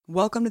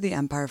Welcome to the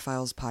Empire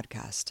Files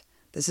podcast.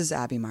 This is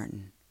Abby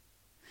Martin.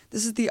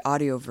 This is the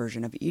audio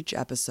version of each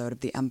episode of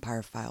the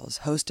Empire Files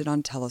hosted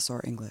on Telesur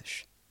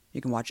English.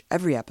 You can watch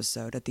every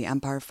episode at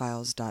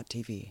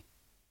theempirefiles.tv.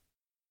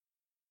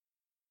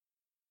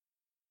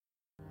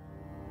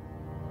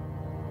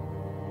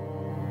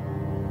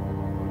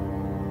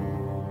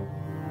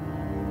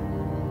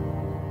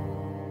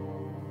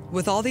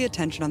 With all the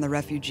attention on the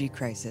refugee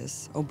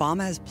crisis,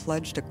 Obama has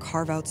pledged to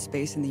carve out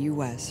space in the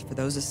U.S. for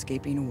those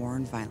escaping war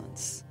and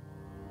violence.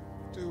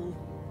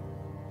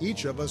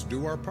 Each of us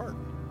do our part,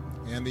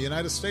 and the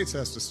United States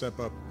has to step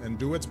up and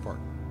do its part.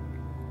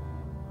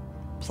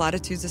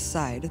 Platitudes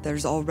aside,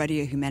 there's already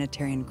a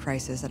humanitarian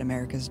crisis at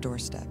America's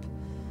doorstep.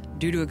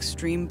 Due to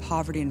extreme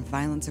poverty and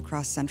violence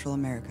across Central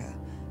America,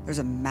 there's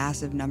a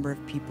massive number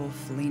of people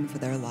fleeing for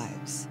their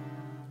lives.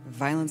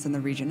 Violence in the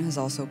region has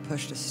also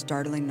pushed a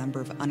startling number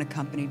of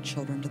unaccompanied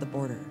children to the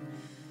border.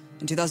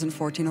 In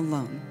 2014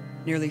 alone,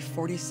 nearly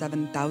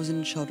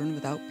 47,000 children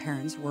without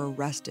parents were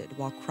arrested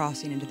while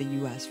crossing into the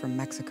U.S. from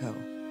Mexico,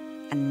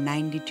 a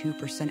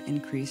 92%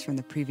 increase from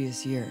the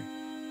previous year.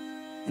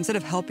 Instead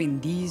of helping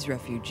these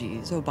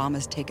refugees,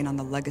 Obama's taken on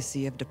the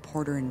legacy of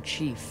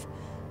deporter-in-chief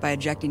by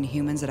ejecting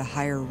humans at a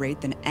higher rate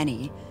than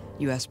any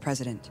U.S.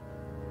 president.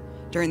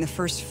 During the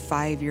first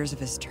 5 years of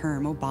his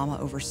term, Obama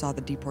oversaw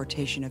the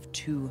deportation of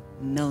 2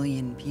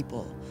 million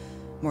people,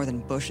 more than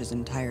Bush's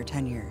entire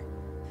tenure.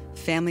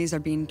 Families are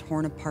being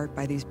torn apart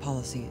by these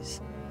policies.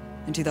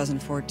 In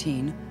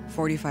 2014,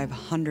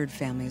 4,500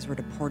 families were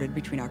deported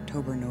between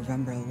October and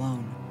November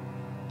alone.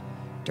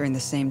 During the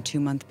same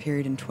 2-month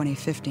period in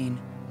 2015,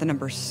 the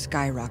number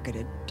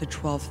skyrocketed to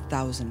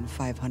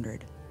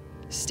 12,500.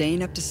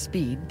 Staying up to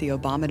speed, the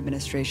Obama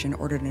administration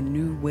ordered a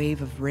new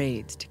wave of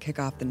raids to kick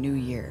off the new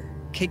year,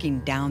 kicking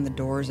down the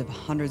doors of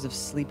hundreds of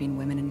sleeping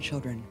women and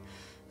children,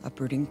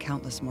 uprooting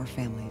countless more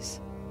families.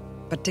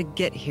 But to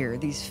get here,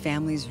 these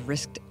families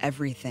risked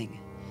everything,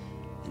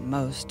 and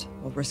most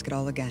will risk it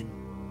all again.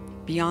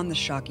 Beyond the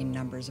shocking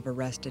numbers of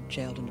arrested,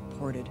 jailed, and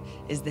deported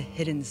is the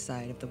hidden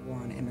side of the war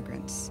on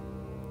immigrants.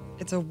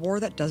 It's a war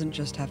that doesn't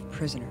just have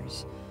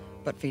prisoners,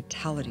 but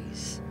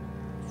fatalities,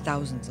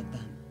 thousands of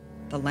them.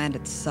 The land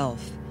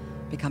itself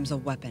becomes a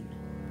weapon.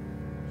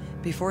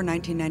 Before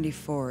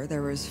 1994,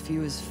 there were as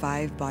few as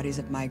 5 bodies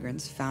of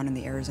migrants found in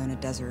the Arizona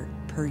desert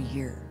per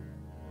year.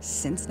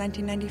 Since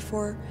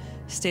 1994,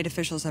 state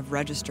officials have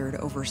registered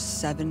over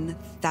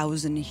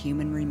 7,000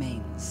 human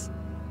remains,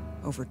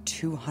 over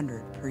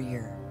 200 per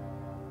year.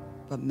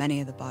 But many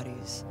of the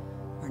bodies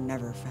are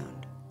never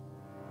found.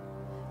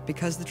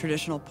 Because the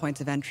traditional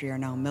points of entry are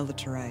now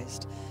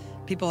militarized,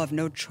 people have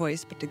no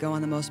choice but to go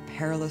on the most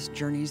perilous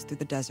journeys through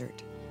the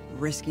desert,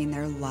 risking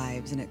their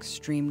lives in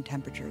extreme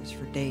temperatures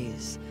for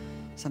days,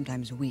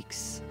 sometimes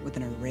weeks, with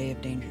an array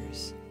of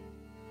dangers.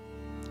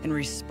 In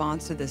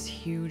response to this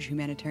huge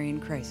humanitarian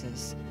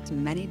crisis,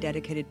 many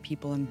dedicated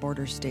people in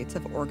border states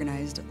have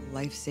organized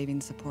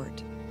life-saving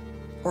support.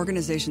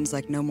 Organizations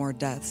like No More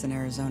Deaths in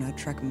Arizona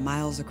trek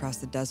miles across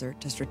the desert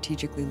to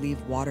strategically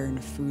leave water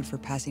and food for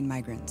passing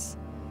migrants,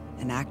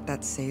 an act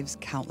that saves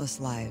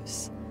countless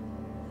lives.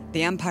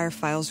 The Empire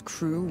Files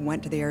crew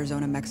went to the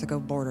Arizona-Mexico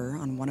border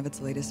on one of its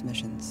latest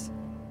missions.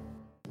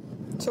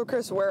 So,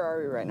 Chris, where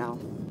are we right now?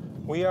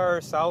 We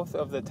are south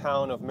of the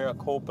town of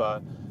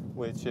Maricopa,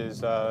 which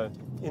is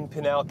in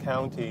Pinal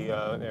County,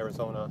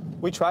 Arizona.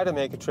 We try to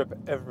make a trip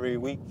every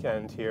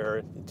weekend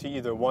here to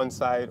either one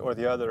side or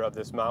the other of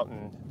this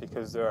mountain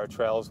because there are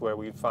trails where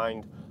we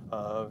find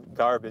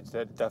garbage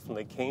that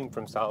definitely came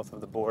from south of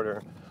the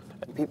border.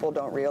 People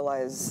don't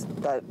realize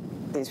that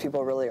these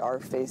people really are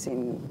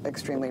facing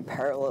extremely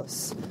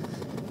perilous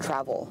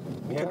travel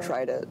to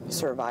try to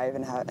survive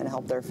and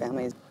help their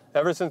families.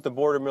 Ever since the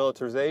border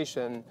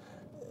militarization,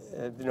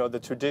 the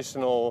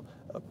traditional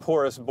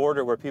porous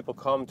border where people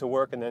come to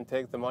work and then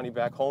take the money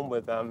back home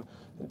with them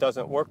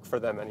doesn't work for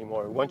them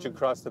anymore. Once you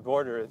cross the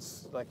border,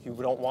 it's like you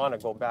don't want to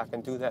go back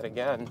and do that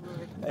again.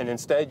 And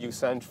instead you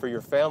send for your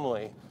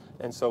family.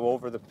 And so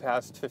over the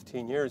past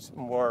 15 years,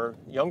 more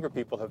younger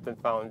people have been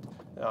found.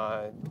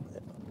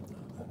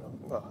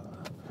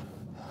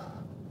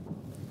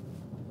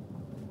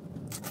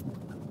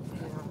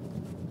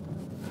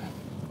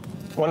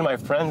 One of my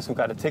friends who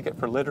got a ticket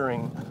for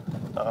littering,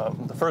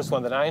 the first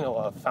one that I know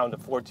of, found a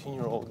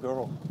 14-year-old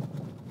girl.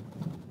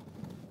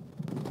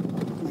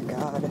 Oh my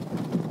God.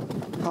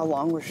 How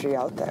long was she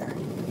out there?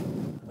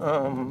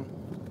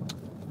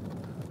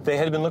 They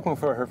had been looking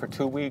for her for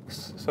 2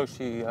 weeks, so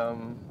she...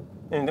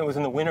 and it was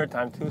in the winter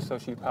time too, so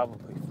she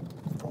probably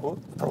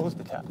froze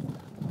to death.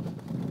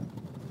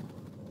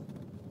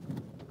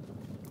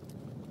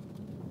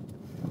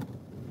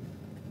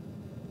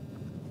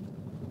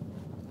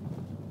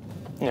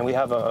 And we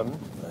have a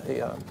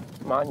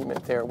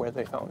monument there where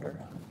they found her.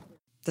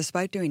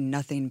 Despite doing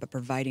nothing but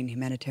providing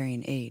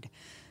humanitarian aid,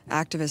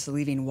 activists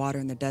leaving water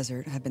in the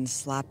desert have been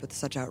slapped with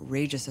such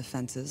outrageous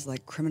offenses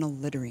like criminal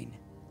littering,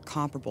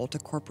 comparable to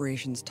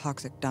corporations'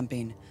 toxic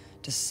dumping,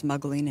 to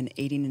smuggling and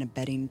aiding and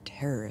abetting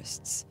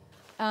terrorists.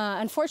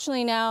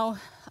 Unfortunately now,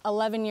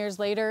 11 years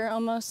later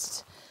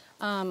almost,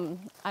 I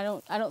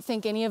don't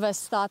think any of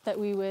us thought that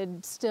we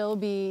would still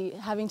be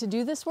having to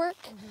do this work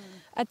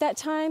at that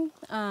time.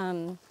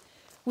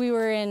 We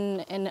were in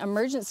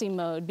emergency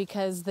mode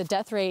because the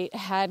death rate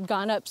had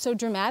gone up so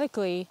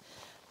dramatically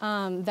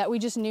that we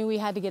just knew we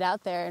had to get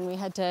out there, and we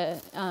had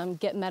to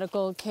get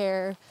medical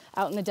care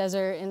out in the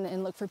desert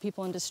and look for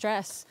people in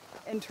distress.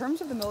 In terms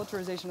of the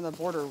militarization of the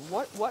border,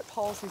 what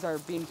policies are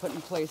being put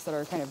in place that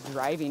are kind of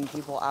driving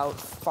people out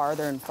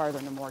farther and farther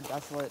into more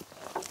desolate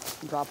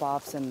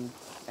drop-offs and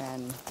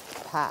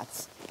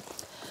paths?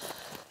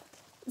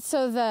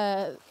 So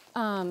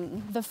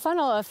the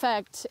funnel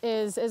effect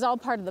is all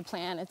part of the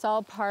plan. It's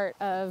all part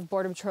of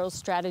Border Patrol's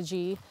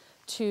strategy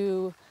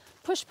to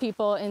push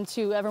people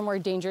into ever more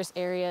dangerous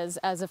areas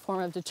as a form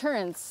of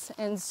deterrence.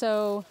 And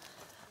so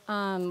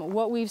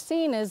what we've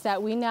seen is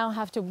that we now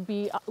have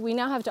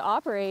to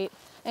operate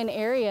in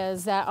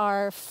areas that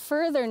are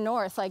further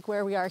north, like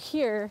where we are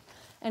here,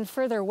 and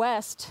further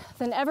west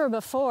than ever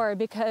before,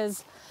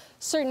 because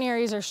certain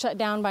areas are shut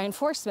down by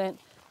enforcement,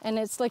 and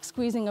it's like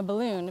squeezing a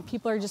balloon.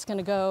 People are just going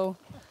to go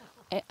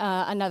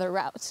another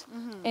route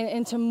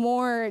into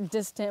more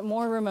distant,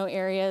 more remote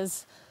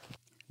areas.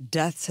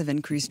 Deaths have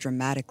increased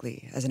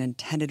dramatically as an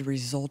intended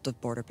result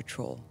of Border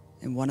Patrol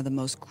in one of the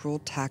most cruel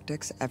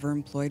tactics ever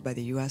employed by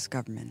the U.S.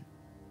 government.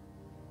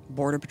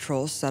 Border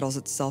Patrol settles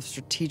itself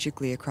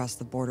strategically across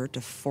the border to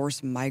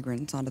force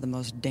migrants onto the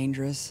most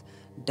dangerous,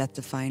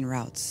 death-defying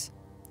routes.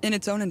 In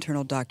its own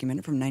internal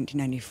document from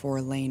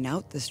 1994 laying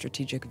out this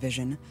strategic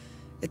vision,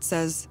 it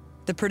says,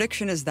 "The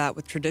prediction is that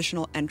with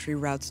traditional entry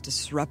routes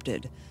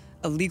disrupted,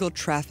 illegal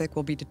traffic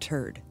will be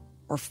deterred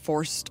or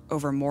forced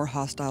over more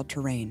hostile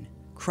terrain.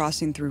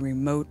 Crossing through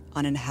remote,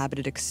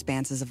 uninhabited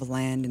expanses of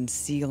land and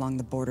sea along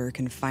the border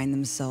can find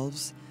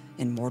themselves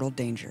in mortal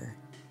danger.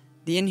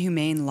 The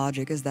inhumane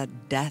logic is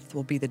that death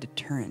will be the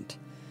deterrent,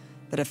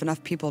 that if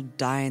enough people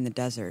die in the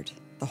desert,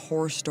 the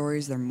horror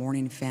stories their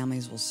mourning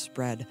families will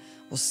spread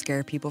will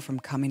scare people from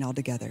coming all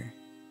together."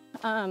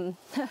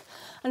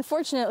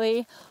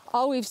 Unfortunately,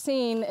 all we've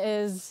seen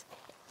is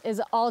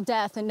all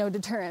death and no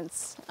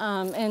deterrence.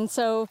 And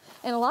so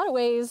in a lot of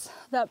ways,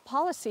 that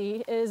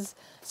policy is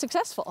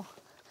successful.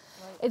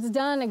 Right. It's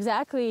done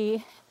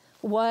exactly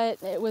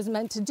what it was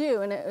meant to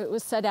do, and it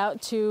was set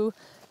out to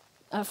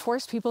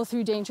force people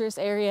through dangerous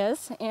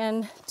areas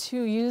and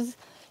to use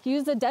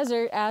the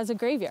desert as a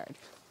graveyard.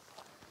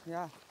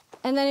 Yeah.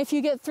 And then if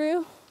you get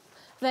through,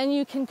 then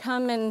you can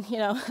come and,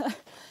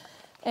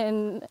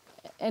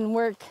 and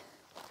work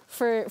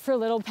for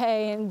little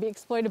pay and be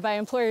exploited by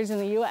employers in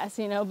the U.S.,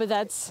 but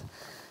that's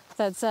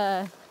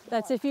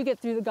if you get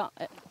through the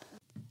gauntlet.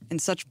 In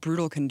such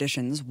brutal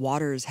conditions,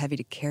 water is heavy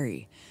to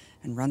carry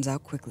and runs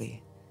out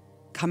quickly.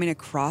 Coming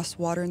across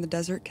water in the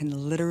desert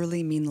can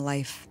literally mean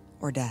life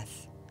or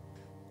death.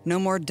 No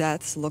More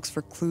Deaths looks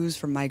for clues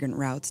for migrant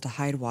routes to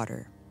hide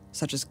water,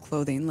 such as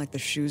clothing like the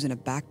shoes in a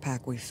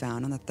backpack we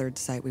found on the third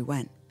site we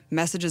went.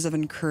 Messages of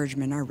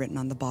encouragement are written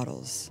on the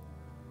bottles.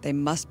 They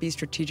must be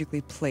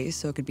strategically placed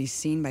so it could be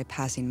seen by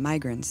passing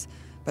migrants,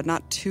 but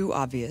not too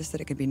obvious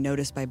that it could be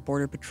noticed by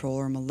Border Patrol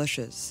or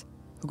militias,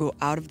 who go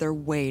out of their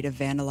way to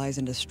vandalize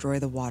and destroy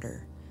the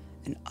water,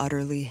 an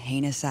utterly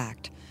heinous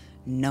act,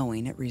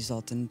 knowing it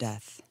results in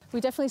death.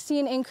 We definitely see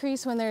an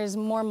increase when there's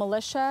more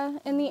militia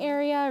in the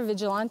area, or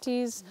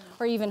vigilantes,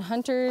 or even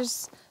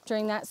hunters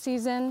during that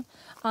season.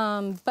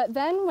 But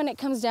then when it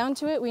comes down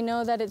to it, we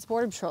know that it's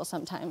Border Patrol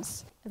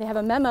sometimes. They have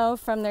a memo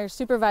from their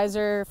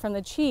supervisor, from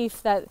the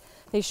chief, that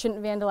they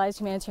shouldn't vandalize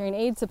humanitarian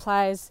aid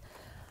supplies.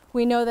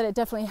 We know that it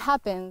definitely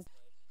happens.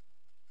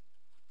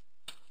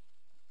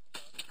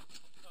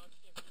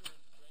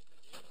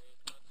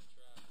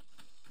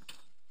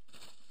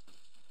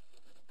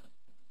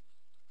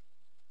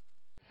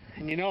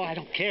 And I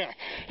don't care.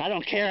 I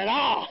don't care at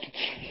all.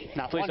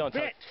 Not please one don't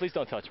bit. Please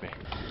don't touch me.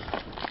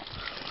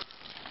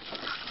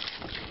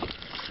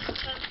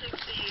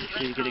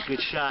 So you get a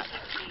good shot.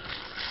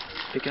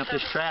 Picking up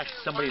this trash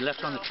somebody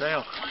left on the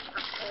trail.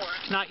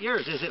 It's not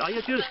yours, is it? All you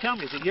have to do is tell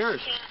me, is it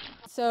yours?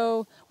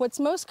 So what's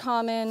most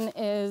common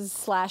is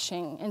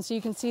slashing. And so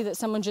you can see that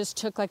someone just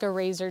took like a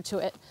razor to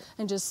it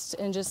and just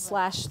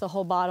slashed the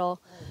whole bottle.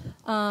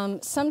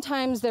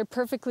 Sometimes they're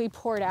perfectly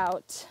poured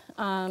out,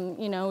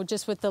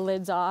 just with the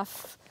lids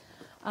off.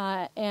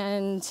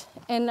 And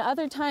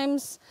other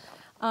times,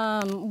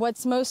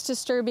 what's most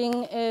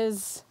disturbing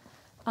is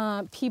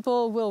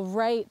people will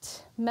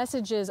write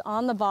messages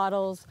on the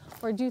bottles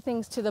or do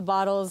things to the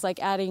bottles like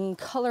adding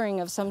coloring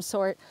of some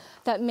sort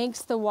that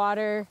makes the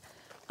water,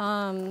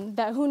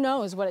 that who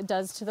knows what it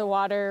does to the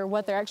water,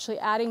 what they're actually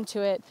adding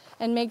to it,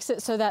 and makes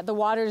it so that the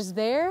water's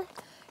there,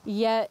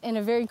 yet in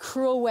a very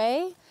cruel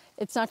way,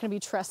 it's not going to be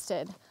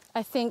trusted.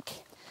 I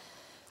think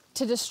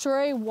to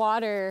destroy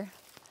water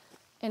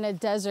in a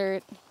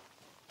desert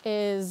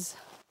is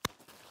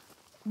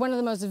one of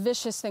the most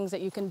vicious things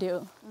that you can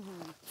do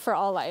for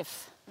all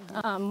life.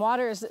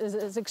 Water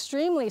is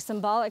extremely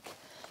symbolic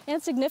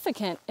and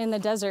significant in the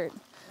desert.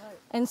 Right.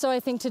 And so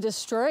I think to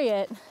destroy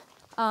it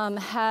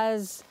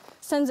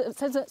sends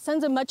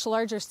a much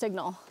larger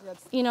signal.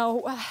 Yes.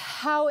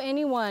 How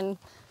anyone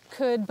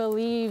could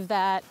believe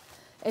that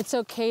it's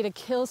okay to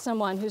kill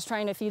someone who's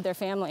trying to feed their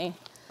family,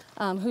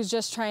 who's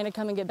just trying to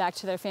come and get back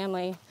to their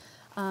family.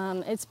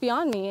 It's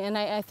beyond me, and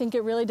I think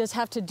it really does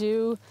have to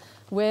do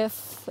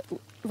with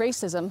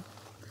racism.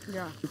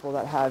 Yeah. People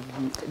that have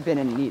been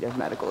in need of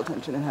medical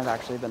attention and have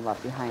actually been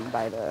left behind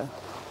by the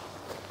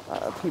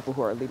people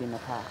who are leading the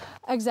pack.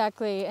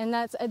 Exactly, and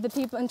that's the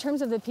people. In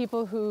terms of the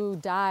people who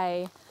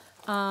die,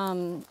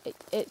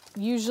 it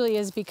usually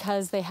is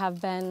because they have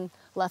been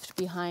left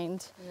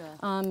behind.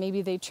 Yeah.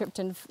 Maybe they tripped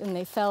and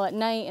they fell at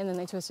night, and then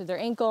they twisted their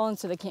ankle, and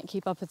so they can't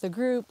keep up with the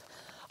group.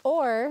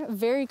 Or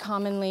very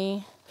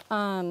commonly,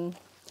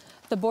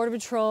 the Border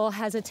Patrol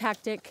has a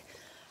tactic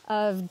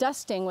of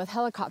dusting with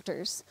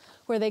helicopters,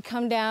 where they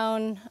come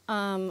down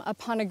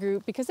upon a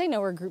group because they know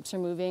where groups are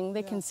moving.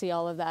 They can see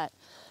all of that.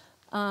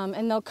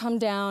 And they'll come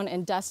down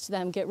and dust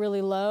them, get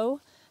really low.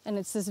 And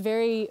it's this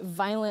very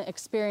violent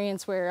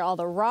experience where all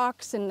the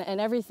rocks and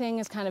everything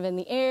is kind of in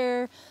the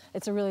air.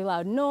 It's a really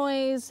loud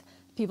noise.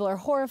 People are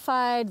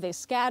horrified. They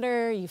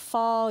scatter. You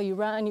fall, you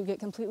run, you get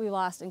completely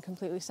lost and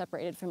completely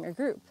separated from your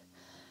group.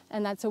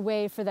 And that's a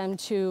way for them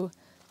to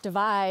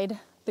divide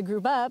the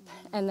group up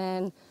and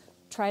then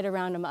try to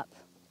round them up.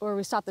 Or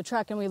we stop the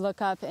truck and we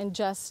look up, and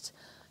just,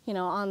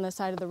 on the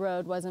side of the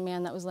road was a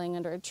man that was laying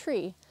under a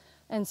tree.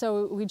 And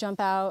so we jump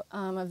out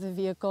of the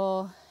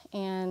vehicle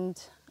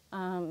and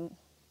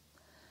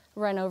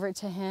run over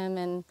to him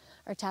and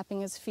are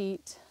tapping his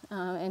feet.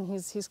 And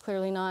he's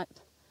clearly not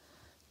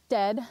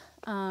dead.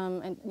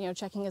 And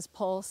checking his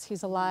pulse,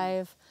 he's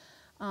alive.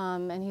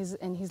 And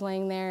he's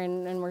laying there,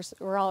 and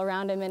we're all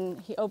around him. And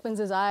he opens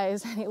his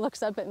eyes and he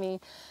looks up at me,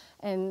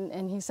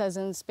 and he says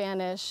in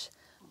Spanish,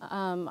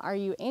 "Are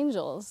you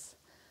angels?"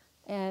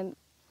 And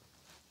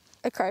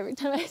I cry every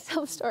time I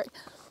tell the story.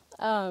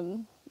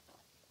 And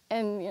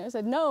I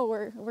said, "No,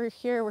 we're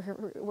here.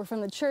 We're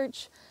from the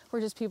church.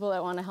 We're just people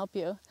that want to help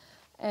you."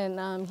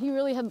 And he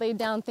really had laid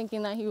down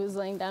thinking that he was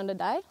laying down to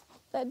die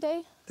that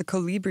day. The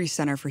Colibri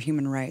Center for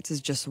Human Rights is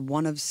just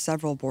one of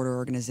several border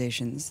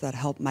organizations that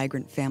help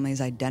migrant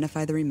families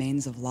identify the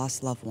remains of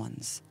lost loved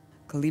ones.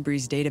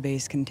 Colibri's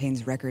database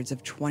contains records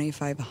of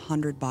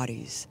 2,500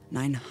 bodies,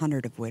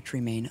 900 of which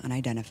remain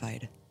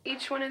unidentified.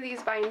 Each one of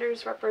these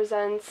binders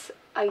represents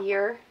a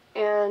year,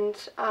 and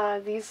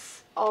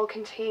these all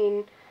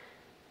contain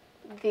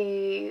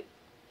the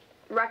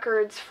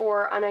records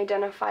for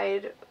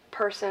unidentified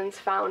persons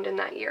found in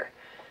that year.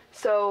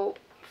 So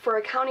for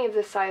a county of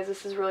this size,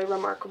 this is really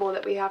remarkable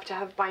that we have to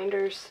have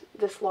binders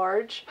this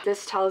large.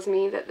 This tells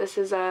me that this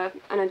is an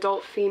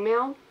adult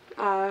female,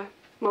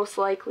 most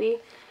likely,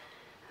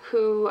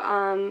 who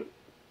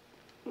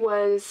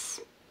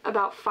was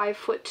about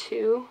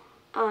 5'2",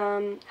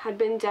 had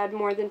been dead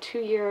more than 2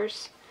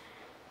 years,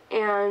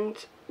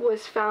 and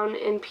was found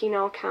in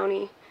Pinal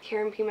County.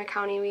 Here in Pima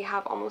County, we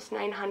have almost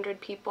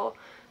 900 people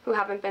who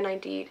haven't been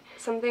ID'd.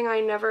 Something I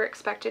never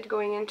expected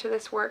going into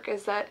this work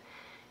is that,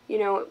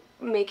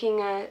 making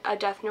a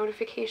death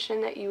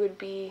notification, that you would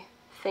be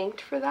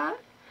thanked for that.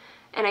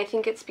 And I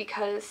think it's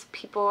because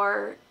people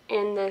are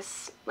in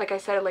this, like I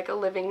said, like a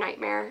living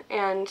nightmare,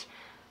 and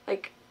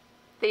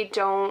they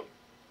don't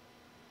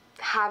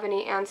have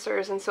any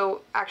answers, and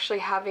so actually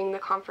having the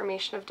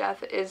confirmation of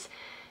death is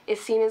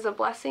seen as a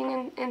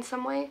blessing in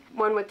some way.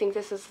 One would think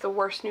this is the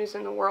worst news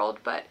in the world,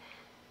 but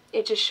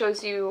it just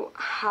shows you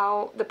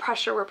how the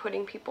pressure we're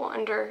putting people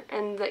under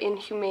and the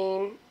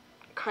inhumane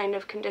kind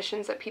of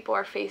conditions that people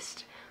are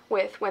faced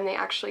with when they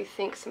actually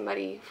thank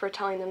somebody for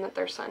telling them that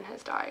their son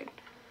has died.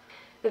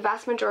 The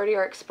vast majority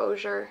are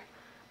exposure,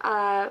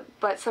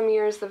 but some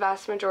years the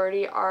vast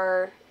majority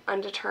are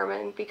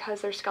undetermined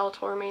because they're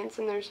skeletal remains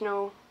and there's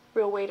no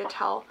real way to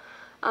tell.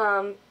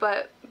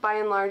 But by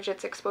and large,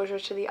 it's exposure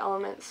to the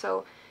elements,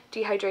 so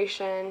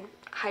dehydration,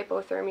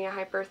 hypothermia,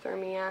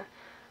 hyperthermia,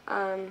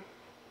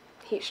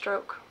 heat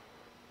stroke.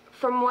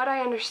 From what I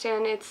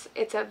understand,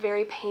 it's a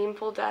very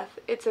painful death.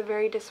 It's a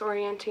very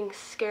disorienting,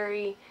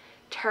 scary,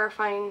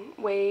 terrifying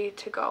way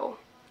to go.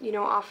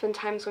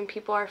 Oftentimes when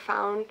people are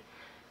found,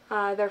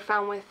 they're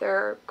found with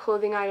their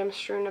clothing items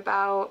strewn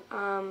about.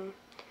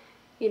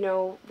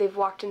 They've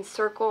walked in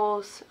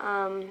circles.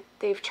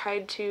 They've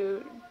tried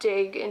to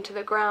dig into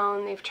the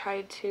ground. They've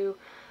tried to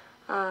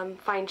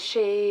find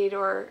shade,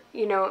 or,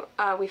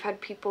 we've had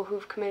people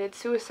who've committed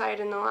suicide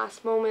in the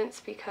last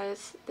moments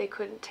because they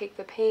couldn't take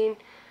the pain.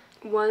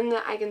 One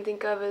that I can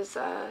think of is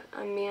a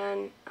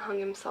man hung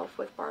himself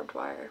with barbed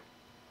wire.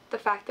 The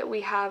fact that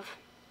we have,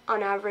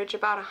 on average,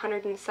 about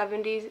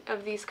 170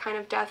 of these kind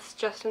of deaths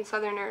just in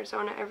southern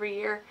Arizona every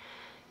year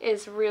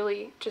is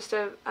really just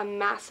a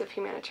massive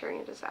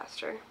humanitarian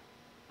disaster.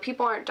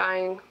 People aren't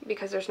dying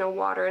because there's no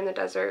water in the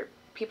desert.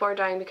 People are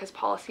dying because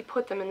policy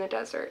put them in the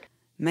desert.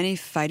 Many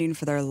fighting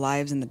for their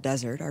lives in the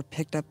desert are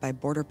picked up by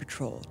Border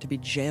Patrol to be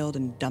jailed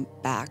and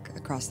dumped back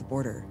across the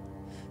border.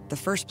 The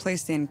first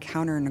place they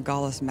encounter in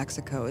Nogales,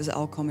 Mexico is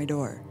El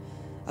Comedor,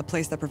 a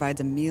place that provides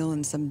a meal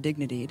and some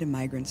dignity to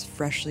migrants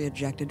freshly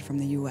ejected from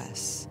the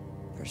U.S.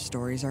 Their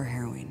stories are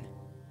harrowing.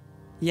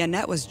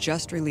 Yanet was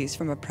just released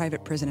from a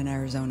private prison in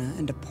Arizona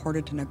and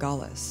deported to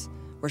Nogales,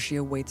 where she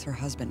awaits her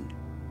husband.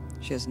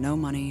 She has no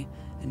money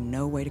and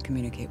no way to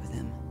communicate with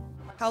him.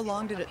 How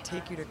long did it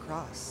take you to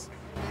cross?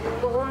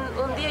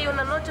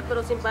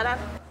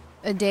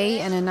 A day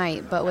and a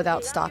night, but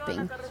without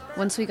stopping.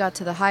 Once we got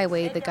to the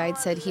highway, the guide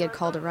said he had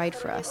called a ride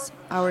for us.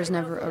 Ours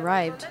never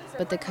arrived,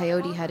 but the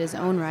coyote had his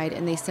own ride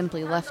and they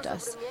simply left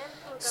us.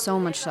 So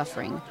much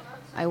suffering.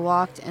 I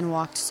walked and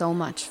walked so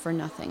much for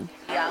nothing.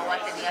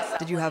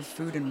 Did you have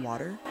food and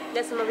water?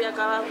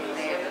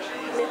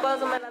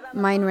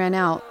 Mine ran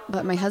out,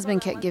 but my husband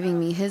kept giving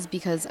me his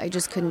because I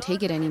just couldn't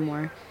take it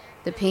anymore.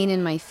 The pain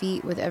in my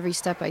feet, with every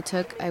step I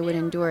took, I would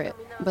endure it,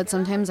 but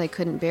sometimes I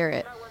couldn't bear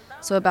it.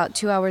 So about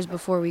 2 hours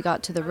before we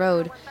got to the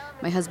road,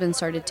 my husband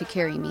started to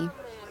carry me.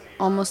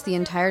 Almost the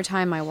entire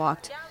time I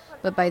walked,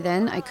 but by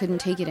then I couldn't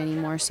take it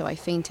anymore, so I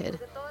fainted.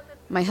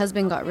 My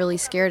husband got really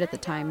scared at the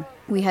time.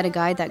 We had a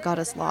guide that got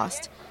us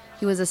lost.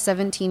 He was a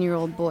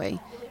 17-year-old boy.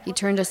 He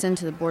turned us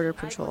into the Border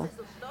Patrol.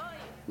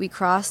 We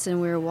crossed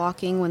and we were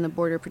walking when the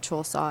Border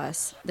Patrol saw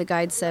us. The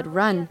guide said,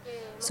 "Run,"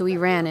 so we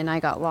ran and I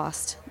got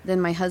lost.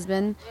 Then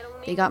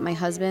they got my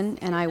husband,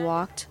 and I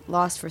walked,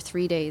 lost for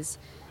 3 days.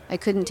 I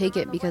couldn't take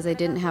it because I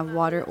didn't have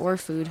water or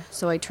food,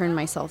 so I turned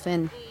myself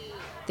in.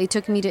 They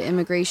took me to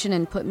immigration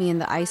and put me in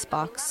the ice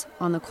box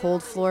on the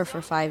cold floor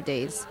for 5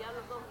 days.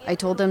 I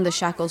told them the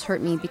shackles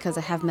hurt me because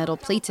I have metal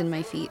plates in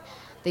my feet.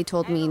 They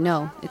told me,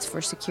 no, it's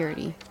for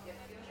security.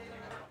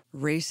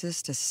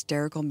 Racist,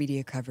 hysterical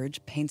media coverage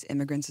paints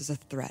immigrants as a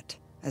threat,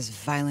 as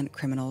violent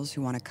criminals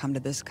who want to come to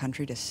this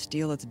country to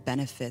steal its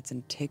benefits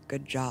and take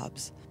good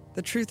jobs.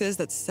 The truth is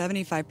that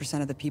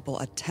 75% of the people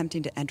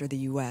attempting to enter the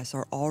U.S.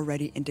 are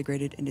already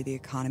integrated into the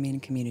economy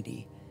and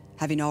community,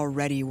 having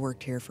already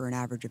worked here for an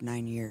average of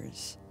 9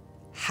 years.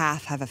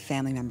 Half have a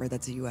family member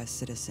that's a U.S.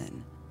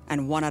 citizen,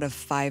 and 1 out of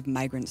 5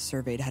 migrants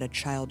surveyed had a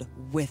child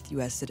with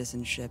U.S.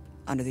 citizenship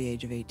under the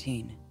age of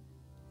 18.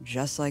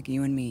 Just like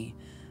you and me,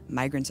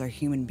 migrants are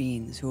human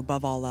beings who,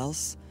 above all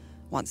else,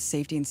 want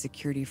safety and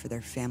security for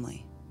their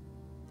family.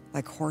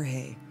 Like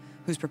Jorge,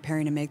 who's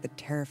preparing to make the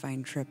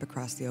terrifying trip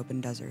across the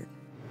open desert.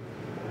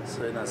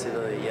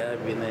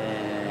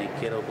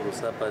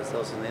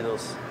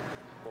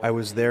 I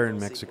was there in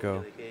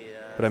Mexico,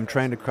 but I'm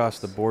trying to cross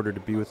the border to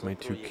be with my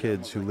 2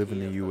 kids who live in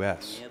the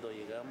U.S.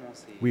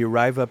 We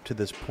arrive up to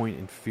this point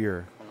in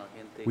fear.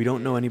 We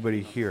don't know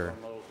anybody here,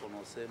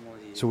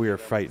 so we are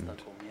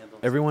frightened.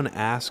 Everyone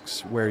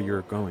asks where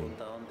you're going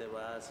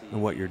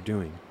and what you're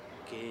doing.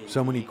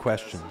 So many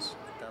questions.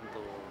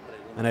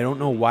 And I don't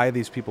know why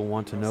these people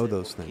want to know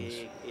those things.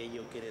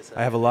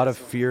 I have a lot of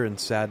fear and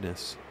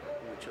sadness.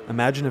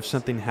 Imagine if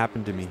something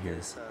happened to me here.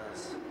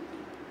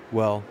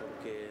 Well,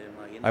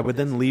 I would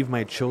then leave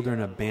my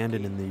children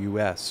abandoned in the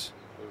U.S.,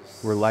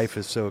 where life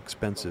is so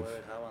expensive.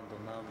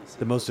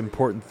 The most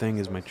important thing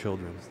is my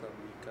children.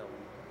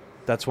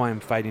 That's why I'm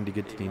fighting to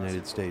get to the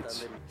United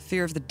States.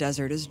 Fear of the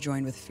desert is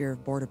joined with fear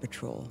of Border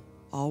Patrol,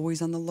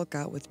 always on the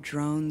lookout with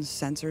drones,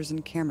 sensors,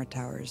 and camera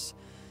towers.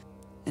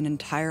 An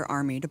entire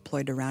army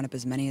deployed to round up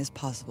as many as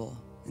possible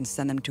and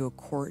send them to a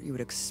court you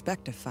would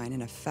expect to find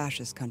in a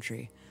fascist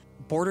country.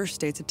 Border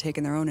states have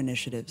taken their own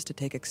initiatives to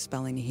take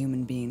expelling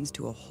human beings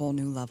to a whole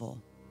new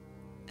level.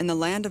 In the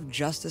land of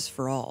justice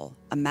for all,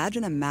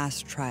 imagine a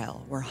mass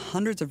trial where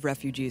hundreds of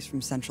refugees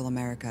from Central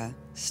America,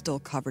 still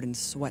covered in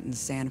sweat and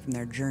sand from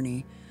their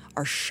journey,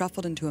 are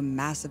shuffled into a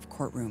massive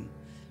courtroom,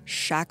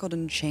 shackled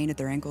and chained at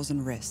their ankles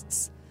and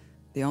wrists.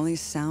 The only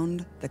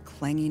sound, the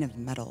clanging of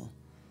metal.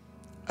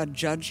 A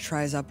judge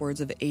tries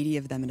upwards of 80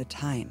 of them at a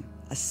time.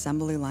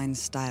 Assembly line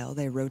style,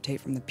 they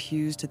rotate from the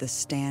pews to the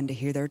stand to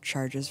hear their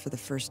charges for the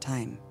first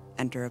time,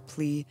 enter a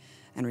plea,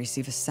 and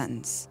receive a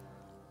sentence,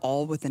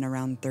 all within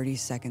around 30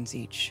 seconds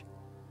each.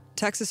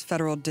 Texas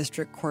Federal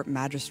District Court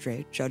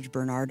Magistrate Judge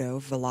Bernardo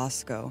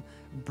Velasco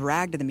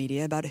bragged to the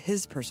media about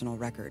his personal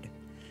record,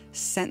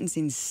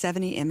 sentencing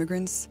 70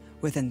 immigrants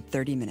within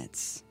 30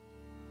 minutes.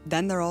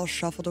 Then they're all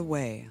shuffled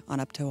away on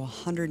up to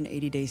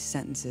 180-day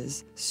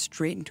sentences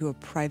straight into a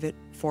private,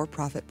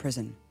 for-profit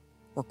prison,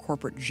 where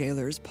corporate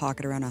jailers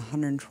pocket around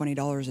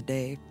 $120 a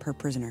day per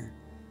prisoner.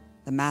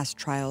 The mass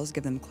trials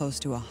give them close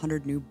to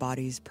 100 new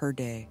bodies per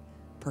day,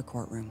 per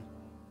courtroom.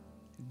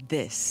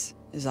 This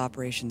is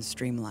Operation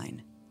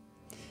Streamline.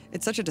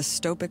 It's such a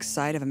dystopic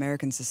side of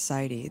American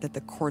society that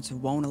the courts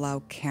won't allow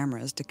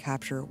cameras to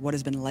capture what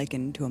has been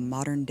likened to a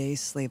modern-day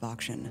slave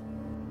auction.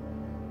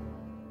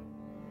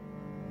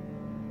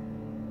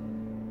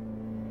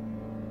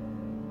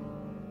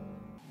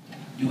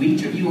 Do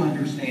each of you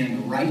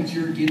understand the rights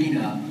you're giving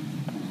up,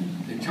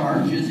 the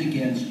charges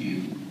against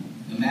you,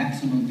 the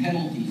maximum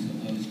penalties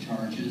of those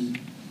charges,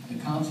 the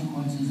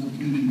consequences of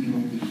pleading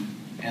guilty,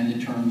 and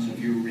the terms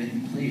of your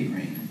written plea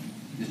agreement?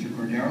 Mr.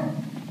 Cordero?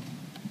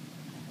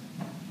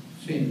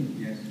 Sí.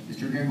 Yes.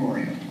 Mr.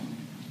 Gregorio?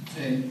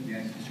 Sí.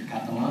 Yes. Mr.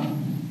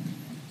 Catalan?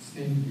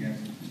 Sí. Yes.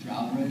 Mr.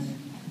 Alvarez?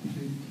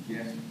 Sí.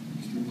 Yes.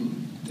 Mr. Booth?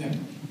 Sí.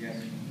 Yes.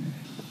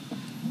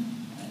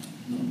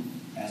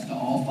 As to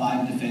all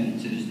 5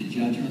 defendants, it is the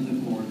judgment of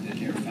the court that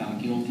they are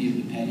found guilty of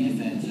the petty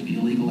offense of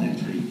illegal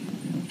entry.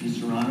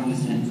 Mr. Serrano is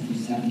sentenced to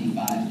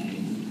 75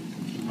 days.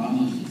 Mr.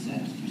 Ramos is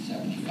sentenced to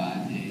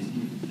 75 days.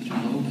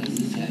 Mr. Lopez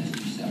is sentenced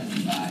to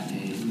 75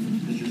 days.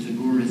 Mr.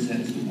 Segura is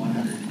sentenced to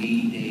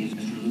 180 days.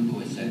 Mr. Lugo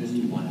is sentenced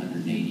to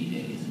 180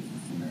 days.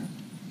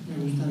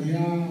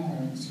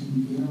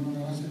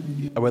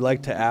 I would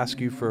like to ask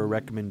you for a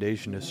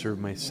recommendation to serve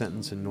my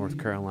sentence in North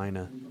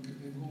Carolina.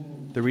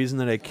 The reason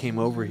that I came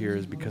over here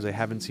is because I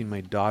haven't seen my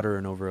daughter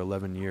in over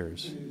 11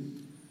 years,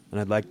 and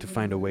I'd like to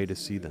find a way to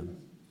see them.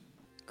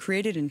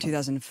 Created in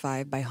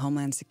 2005 by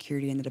Homeland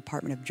Security and the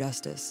Department of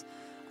Justice,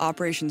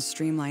 Operation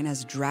Streamline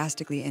has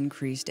drastically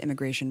increased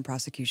immigration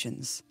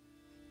prosecutions.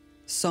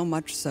 So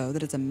much so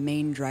that it's a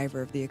main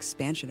driver of the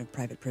expansion of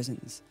private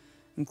prisons,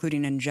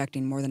 including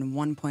injecting more than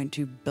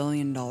 $1.2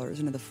 billion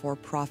into the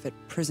for-profit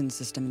prison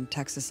system in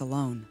Texas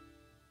alone.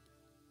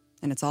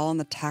 And it's all on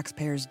the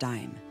taxpayers'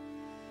 dime.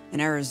 In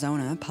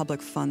Arizona,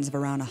 public funds of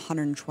around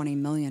 $120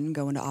 million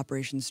go into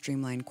Operation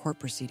Streamline court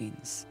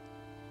proceedings.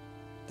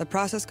 The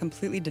process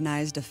completely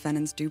denies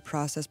defendants due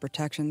process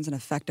protections and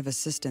effective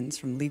assistance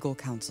from legal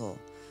counsel,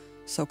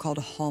 so-called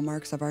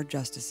hallmarks of our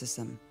justice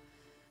system,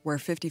 where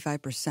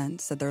 55%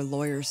 said their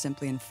lawyers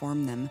simply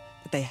informed them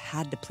that they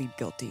had to plead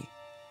guilty.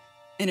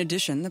 In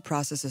addition, the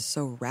process is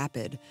so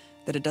rapid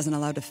that it doesn't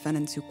allow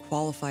defendants who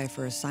qualify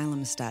for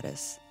asylum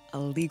status, a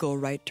legal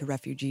right to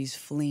refugees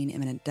fleeing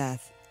imminent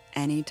death,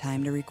 any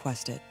time to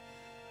request it.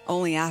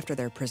 Only after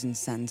their prison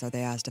sentence are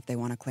they asked if they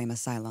want to claim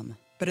asylum.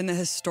 But in the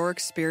historic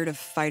spirit of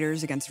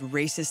fighters against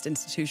racist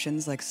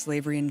institutions like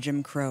slavery and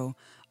Jim Crow,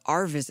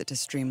 our visit to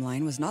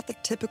Streamline was not the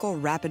typical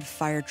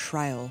rapid-fire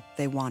trial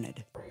they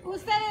wanted.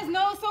 Ustedes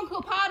no son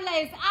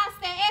culpables,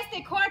 hasta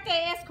este corte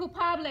es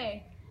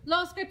culpable.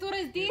 Los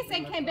escrituras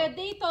dicen que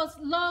benditos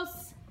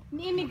los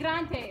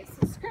inmigrantes.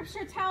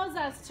 Scripture tells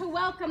us to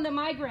welcome the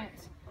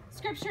migrant.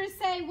 Scriptures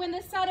say when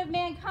the Son of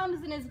Man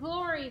comes in his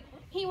glory,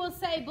 he will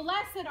say,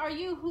 blessed are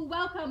you who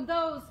welcome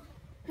those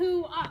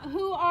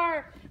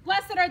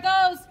blessed are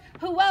those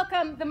who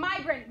welcome the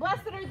migrant.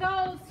 Blessed are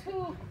those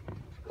who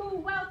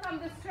welcome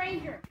the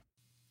stranger.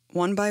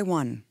 One by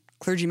one,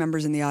 clergy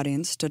members in the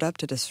audience stood up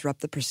to disrupt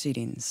the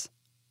proceedings.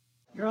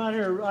 Your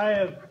Honor, I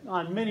have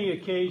on many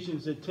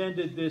occasions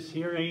attended this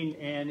hearing,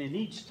 and in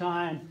each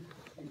time,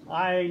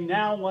 I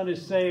now want to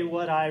say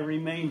what I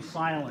remained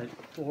silent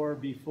for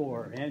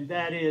before, and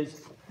that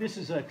is, this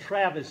is a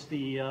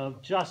travesty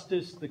of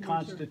justice, the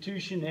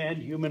Constitution,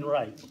 and human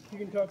rights. You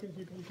can talk into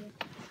your patient.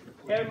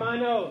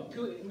 Hermano,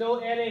 tú no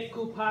eres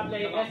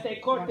culpable.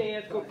 Este corte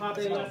es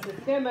culpable. La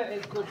sistema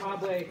es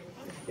culpable.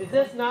 Is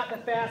this not the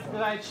fast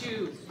that I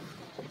choose?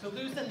 To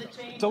loosen the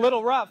chains. It's a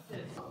little rough.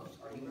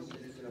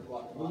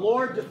 The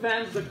Lord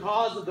defends the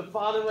cause of the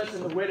fatherless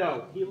and the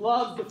widow. He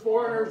loves the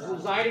foreigners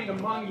residing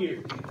among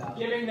you,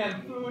 giving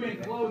them food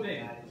and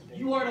clothing.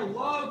 You are to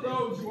love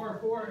those who are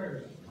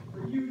foreigners,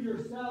 for you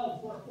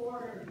yourselves are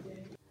foreigners.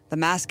 The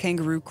mass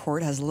kangaroo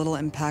court has little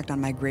impact on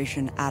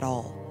migration at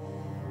all.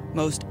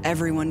 Most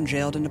everyone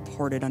jailed and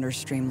deported under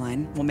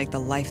Streamline will make the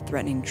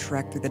life-threatening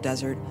trek through the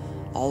desert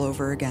all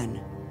over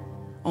again.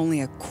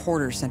 Only a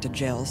quarter sent to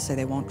jail say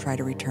they won't try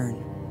to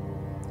return.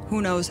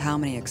 Who knows how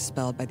many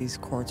expelled by these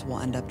courts will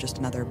end up just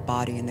another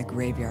body in the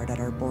graveyard at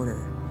our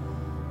border.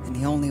 And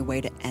the only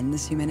way to end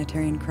this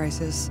humanitarian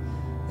crisis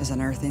is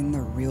unearthing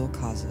the real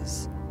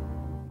causes.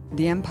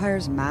 The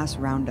Empire's mass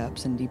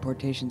roundups and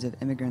deportations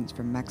of immigrants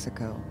from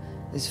Mexico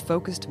is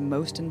focused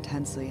most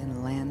intensely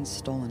in lands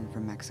stolen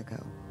from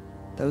Mexico.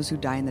 Those who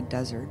die in the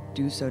desert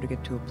do so to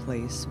get to a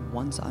place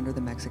once under the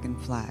Mexican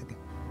flag.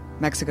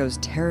 Mexico's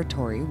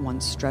territory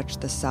once stretched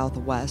the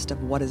southwest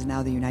of what is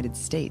now the United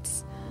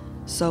States,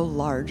 so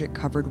large it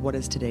covered what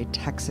is today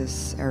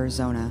Texas,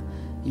 Arizona,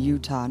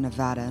 Utah,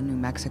 Nevada, New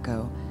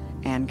Mexico,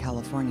 and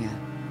California.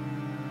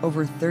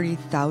 Over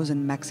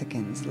 30,000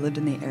 Mexicans lived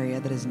in the area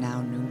that is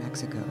now New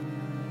Mexico.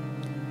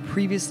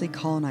 Previously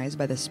colonized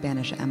by the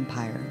Spanish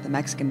Empire, the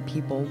Mexican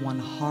people won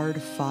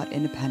hard-fought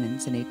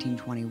independence in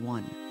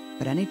 1821.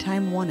 But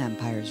anytime one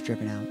empire is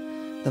driven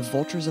out, the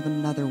vultures of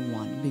another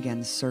one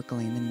began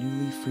circling the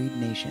newly freed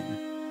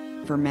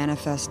nation. For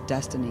manifest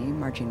destiny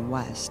marching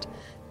west,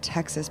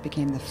 Texas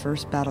became the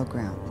first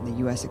battleground in the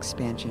U.S.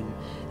 expansion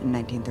in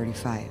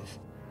 1935.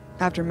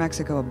 After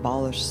Mexico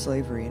abolished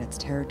slavery in its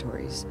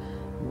territories,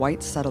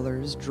 white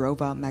settlers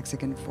drove out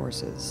Mexican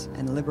forces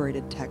and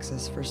liberated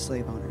Texas for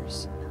slave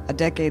owners. A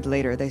decade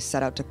later, they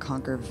set out to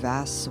conquer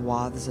vast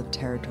swaths of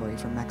territory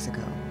from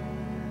Mexico.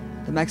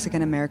 The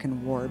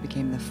Mexican-American War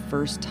became the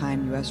first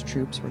time U.S.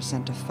 troops were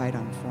sent to fight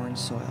on foreign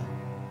soil.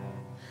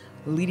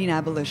 Leading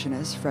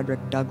abolitionist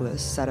Frederick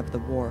Douglass said of the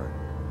war,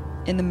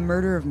 "In the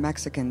murder of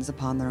Mexicans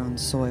upon their own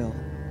soil,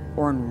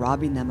 or in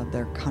robbing them of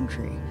their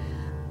country,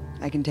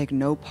 I can take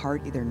no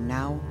part either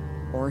now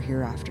or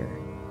hereafter."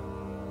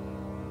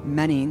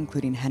 Many,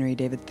 including Henry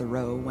David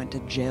Thoreau, went to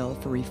jail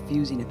for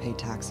refusing to pay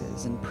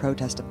taxes in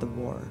protest of the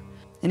war.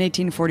 In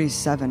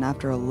 1847,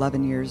 after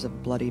 11 years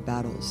of bloody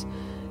battles,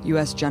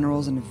 U.S.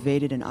 generals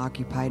invaded and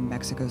occupied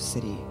Mexico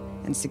City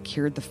and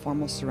secured the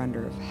formal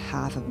surrender of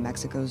half of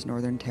Mexico's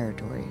northern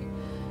territory,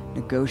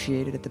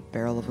 negotiated at the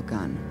barrel of a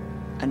gun.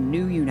 A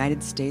new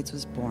United States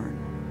was born,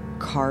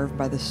 carved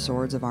by the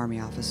swords of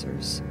army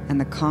officers, and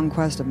the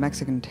conquest of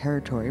Mexican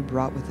territory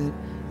brought with it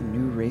a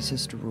new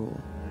racist rule.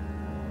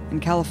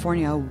 In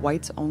California, a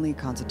whites-only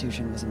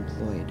constitution was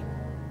employed.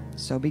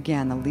 So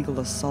began the legal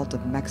assault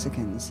of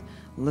Mexicans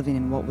living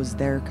in what was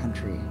their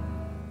country.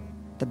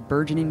 The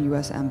burgeoning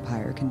U.S.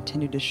 empire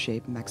continued to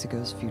shape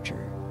Mexico's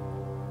future.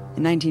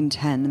 In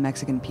 1910, the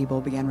Mexican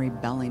people began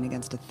rebelling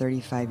against a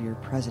 35-year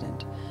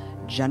president,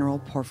 General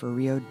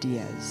Porfirio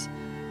Diaz,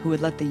 who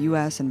would let the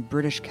U.S. and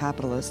British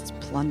capitalists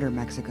plunder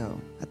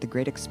Mexico at the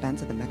great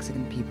expense of the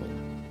Mexican people.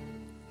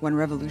 When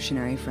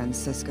revolutionary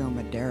Francisco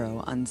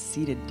Madero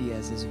unseated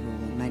Diaz's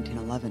rule in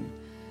 1911,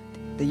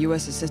 the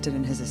U.S. assisted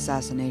in his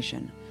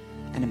assassination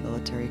and a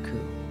military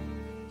coup.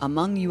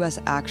 Among U.S.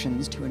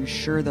 actions to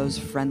ensure those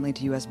friendly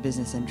to U.S.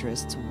 business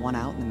interests won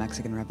out in the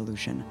Mexican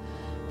Revolution,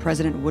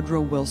 President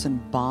Woodrow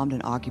Wilson bombed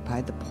and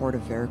occupied the port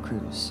of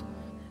Veracruz.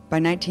 By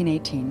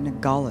 1918,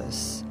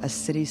 Nogales, a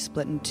city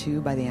split in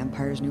two by the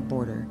empire's new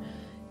border,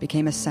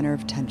 became a center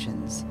of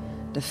tensions,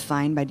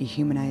 defined by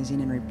dehumanizing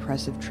and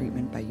repressive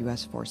treatment by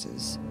U.S.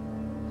 forces.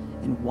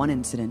 In one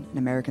incident, an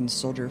American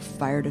soldier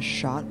fired a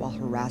shot while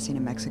harassing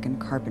a Mexican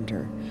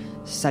carpenter,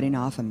 setting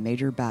off a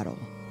major battle.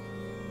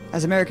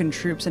 As American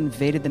troops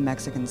invaded the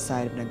Mexican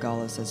side of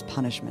Nogales as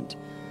punishment,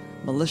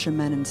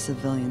 militiamen and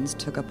civilians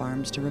took up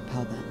arms to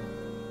repel them.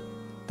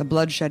 The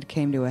bloodshed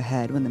came to a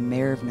head when the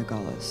mayor of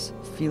Nogales,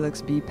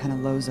 Felix B.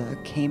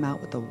 Penaloza, came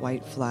out with a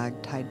white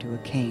flag tied to a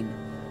cane,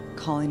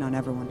 calling on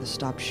everyone to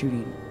stop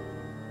shooting.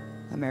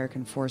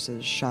 American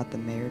forces shot the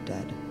mayor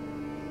dead.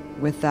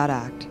 With that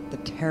act, the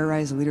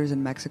terrorized leaders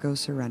in Mexico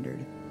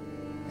surrendered,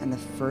 and the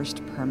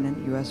first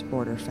permanent U.S.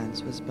 border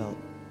fence was built.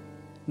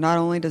 Not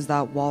only does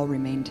that wall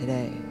remain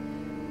today,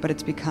 but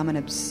it's become an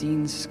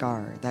obscene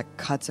scar that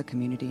cuts a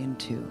community in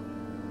two.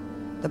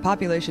 The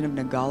population of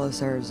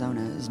Nogales,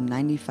 Arizona is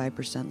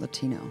 95%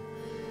 Latino,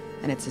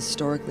 and it's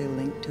historically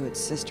linked to its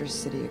sister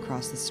city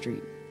across the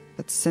street.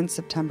 But since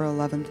September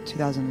 11,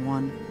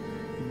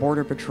 2001,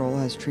 Border Patrol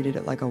has treated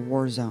it like a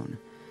war zone,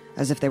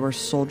 as if they were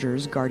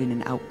soldiers guarding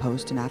an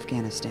outpost in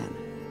Afghanistan.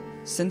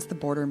 Since the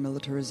border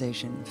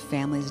militarization,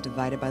 families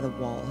divided by the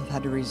wall have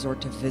had to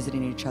resort to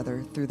visiting each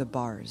other through the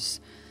bars,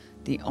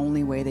 the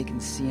only way they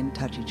can see and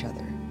touch each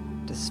other,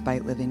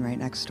 despite living right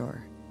next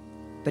door.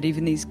 But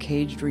even these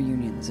caged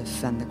reunions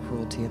offend the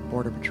cruelty of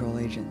Border Patrol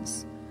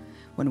agents.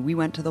 When we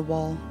went to the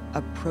wall,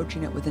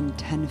 approaching it within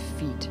 10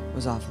 feet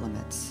was off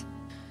limits.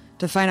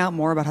 To find out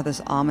more about how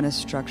this ominous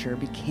structure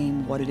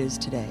became what it is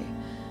today,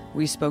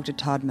 we spoke to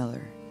Todd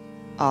Miller,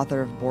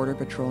 author of Border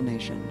Patrol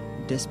Nation,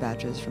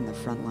 Dispatches from the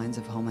Front Lines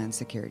of Homeland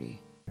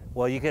Security.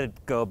 Well, you could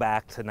go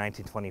back to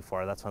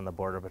 1924. That's when the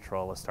Border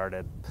Patrol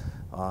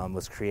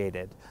was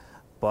created.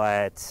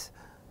 But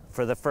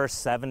for the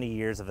first 70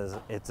 years of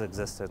its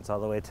existence, all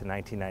the way to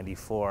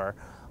 1994,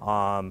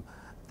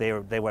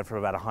 they went from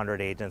about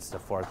 100 agents to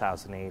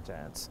 4,000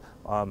 agents.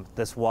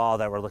 This wall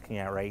that we're looking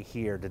at right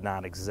here did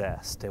not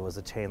exist. It was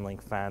a chain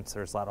link fence.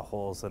 There's a lot of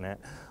holes in it.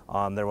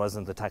 There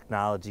wasn't the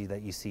technology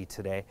that you see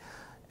today.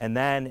 And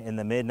then in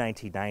the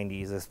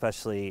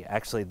mid-1990s,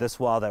 actually this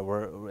wall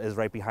that is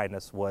right behind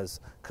us was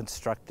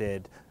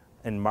constructed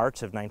in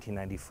March of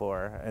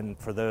 1994, and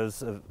for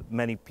those,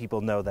 many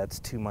people know that's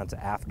 2 months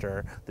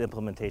after the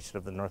implementation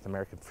of the North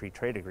American Free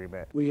Trade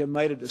Agreement. We have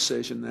made a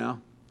decision now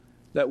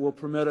that will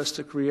permit us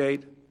to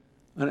create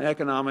an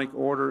economic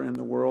order in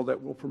the world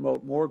that will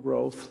promote more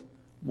growth,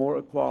 more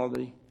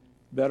equality,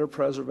 better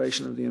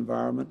preservation of the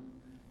environment,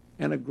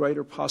 and a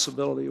greater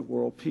possibility of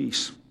world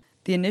peace.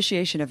 The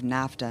initiation of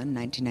NAFTA in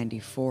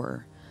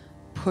 1994,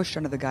 pushed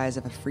under the guise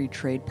of a free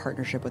trade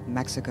partnership with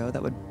Mexico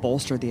that would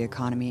bolster the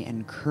economy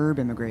and curb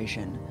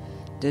immigration,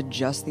 did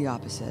just the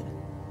opposite.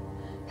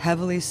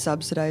 Heavily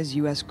subsidized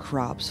U.S.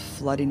 crops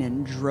flooding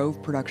in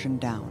drove production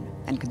down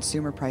and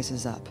consumer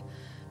prices up.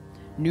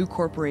 New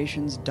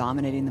corporations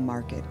dominating the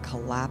market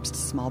collapsed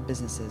small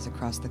businesses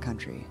across the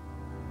country.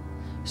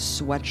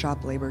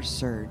 Sweatshop labor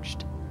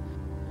surged.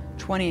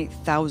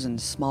 28,000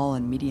 small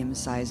and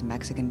medium-sized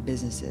Mexican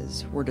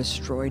businesses were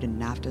destroyed in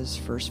NAFTA's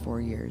first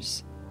 4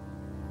 years.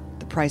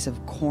 The price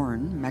of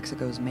corn,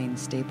 Mexico's main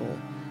staple,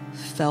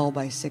 fell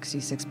by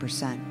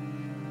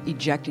 66%,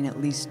 ejecting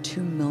at least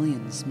 2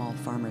 million small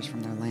farmers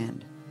from their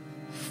land,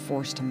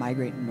 forced to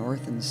migrate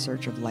north in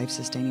search of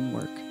life-sustaining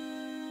work.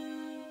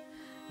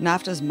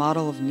 NAFTA's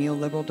model of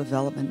neoliberal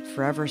development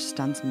forever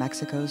stunts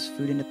Mexico's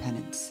food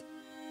independence.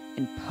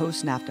 In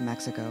post-NAFTA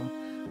Mexico,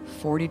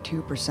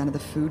 42% of the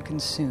food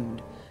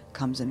consumed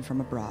comes in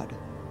from abroad.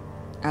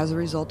 As a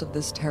result of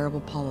this terrible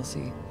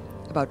policy,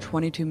 about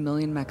 22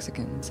 million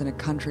Mexicans in a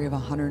country of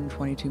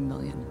 122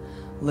 million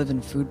live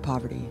in food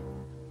poverty.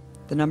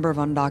 The number of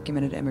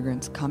undocumented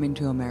immigrants coming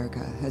to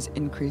America has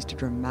increased a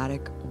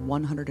dramatic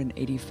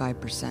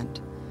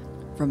 185%,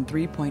 from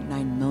 3.9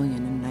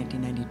 million in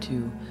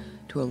 1992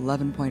 to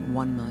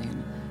 11.1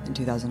 million in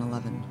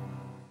 2011.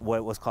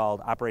 What was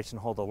called Operation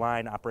Hold the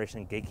Line,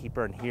 Operation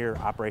Gatekeeper, and here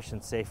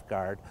Operation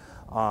Safeguard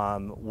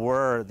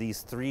were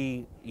these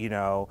three,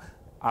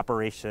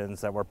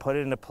 operations that were put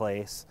into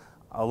place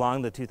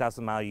along the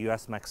 2,000-mile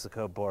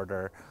U.S.-Mexico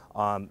border,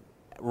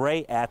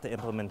 right at the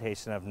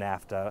implementation of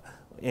NAFTA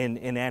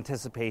in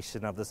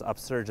anticipation of this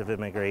upsurge of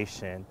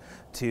immigration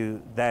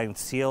to then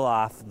seal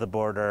off the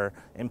border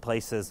in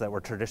places that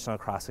were traditional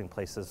crossing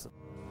places.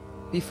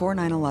 Before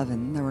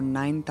 9/11, there were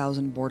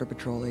 9,000 Border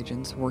Patrol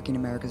agents working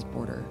America's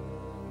border.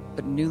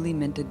 But newly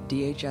minted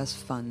DHS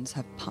funds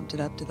have pumped it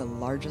up to the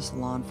largest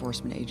law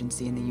enforcement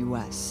agency in the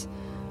U.S.,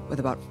 with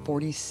about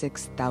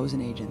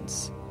 46,000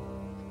 agents.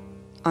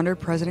 Under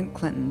President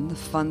Clinton, the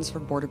funds for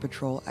Border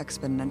Patrol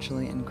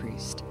exponentially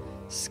increased,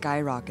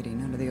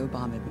 skyrocketing under the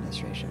Obama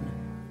administration.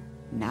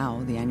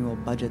 Now, the annual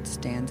budget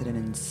stands at an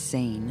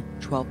insane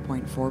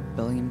 $12.4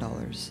 billion.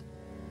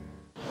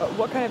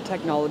 What kind of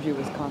technology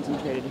was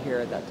concentrated here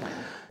at that time?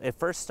 It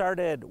first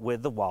started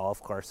with the wall,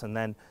 of course, and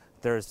then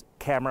there's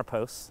camera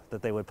posts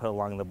that they would put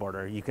along the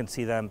border. You can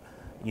see them,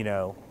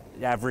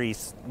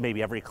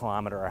 maybe every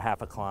kilometer or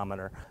half a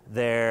kilometer.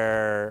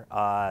 They're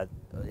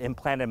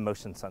implanted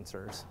motion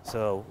sensors.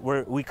 So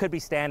we could be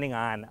standing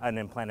on an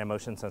implanted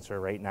motion sensor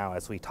right now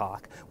as we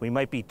talk. We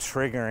might be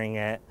triggering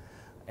it,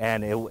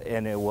 and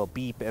it will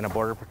beep in a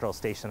Border Patrol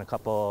station a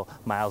couple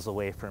miles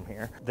away from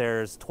here.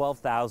 There's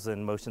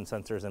 12,000 motion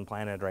sensors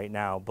implanted right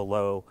now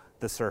below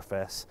the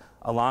surface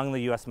along the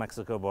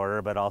U.S.-Mexico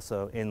border, but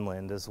also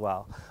inland as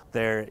well.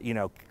 They're,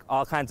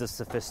 all kinds of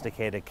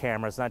sophisticated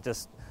cameras, not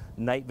just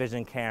night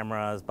vision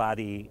cameras,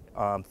 body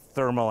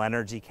thermal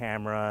energy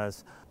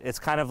cameras. It's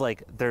kind of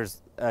like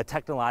there's a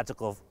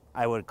technological,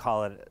 I would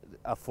call it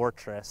a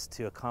fortress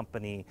to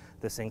accompany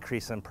this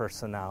increase in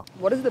personnel.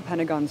 What is the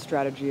Pentagon's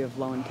strategy of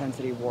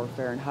low-intensity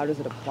warfare, and how does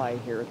it apply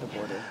here at the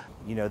border?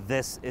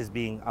 This is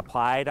being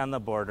applied on the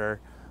border,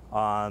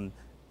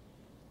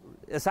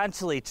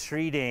 essentially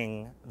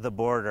treating the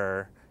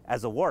border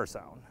as a war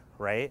zone,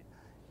 right?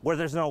 Where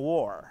there's no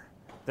war.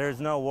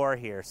 There's no war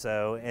here.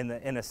 So in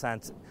a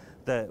sense,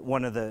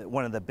 one of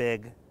the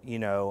big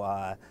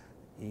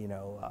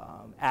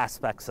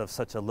aspects of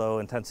such a low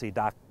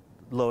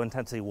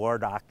intensity war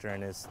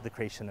doctrine is the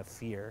creation of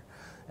fear,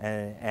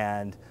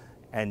 and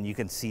you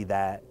can see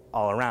that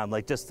all around.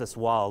 Like just this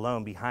wall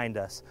alone behind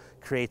us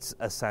creates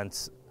a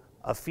sense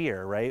of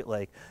fear, right?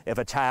 Like if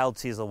a child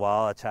sees a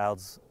wall, a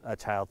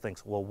child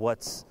thinks, well,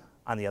 what's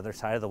on the other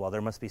side of the wall?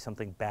 There must be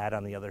something bad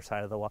on the other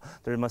side of the wall.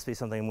 There must be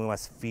something we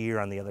must fear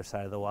on the other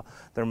side of the wall.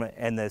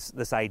 And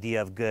this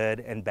idea of good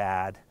and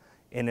bad,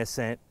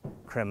 innocent,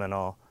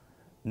 criminal,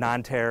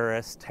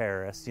 non-terrorist,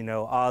 terrorist,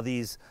 all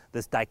this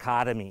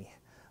dichotomy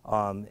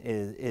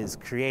is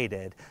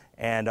created.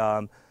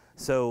 And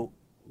so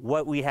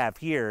what we have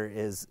here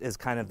is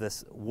kind of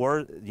this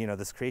war,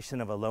 this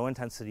creation of a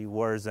low-intensity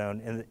war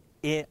zone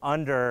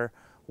under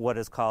what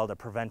is called a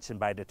prevention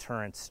by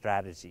deterrence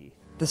strategy.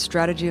 The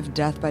strategy of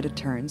death by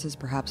deterrence is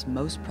perhaps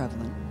most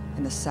prevalent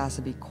in the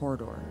Sasabe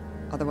Corridor,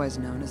 otherwise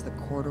known as the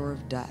Corridor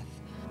of Death,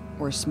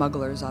 where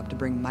smugglers opt to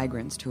bring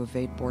migrants to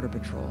evade Border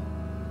Patrol.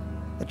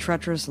 The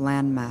treacherous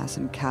landmass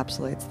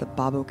encapsulates the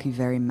Babo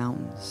Kiveri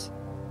Mountains.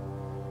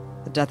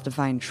 The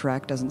death-defying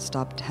trek doesn't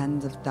stop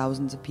tens of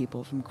thousands of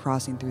people from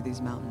crossing through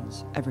these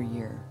mountains every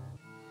year.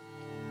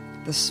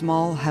 The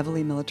small,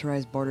 heavily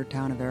militarized border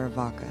town of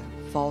Arivaca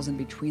falls in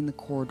between the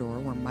corridor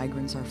where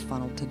migrants are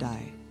funneled to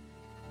die.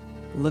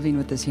 Living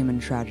with this human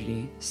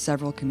tragedy,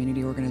 several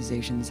community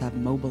organizations have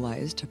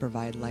mobilized to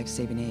provide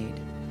life-saving aid.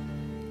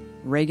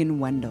 Reagan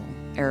Wendell,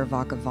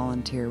 Arivaca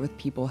volunteer with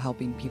People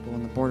Helping People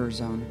in the Border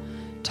Zone,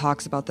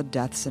 talks about the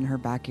deaths in her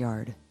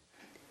backyard.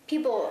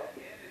 People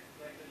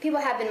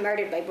have been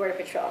murdered by Border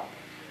Patrol,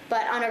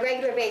 but on a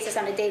regular basis,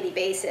 on a daily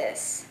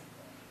basis,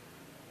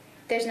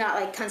 there's not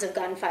like tons of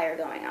gunfire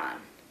going on.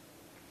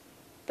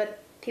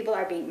 But people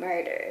are being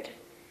murdered.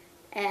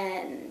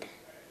 And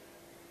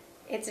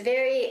it's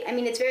very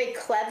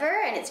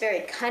clever, and it's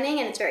very cunning,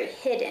 and it's very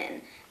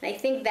hidden. And I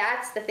think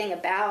that's the thing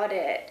about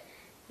it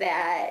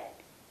that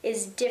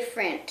is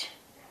different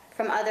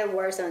from other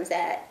war zones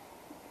that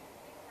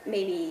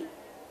maybe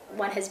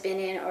one has been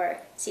in or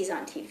sees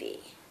on TV.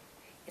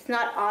 It's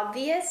not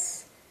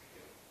obvious,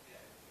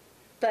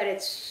 but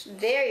it's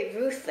very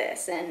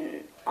ruthless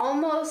and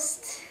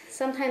almost,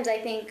 sometimes I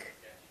think,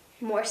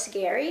 more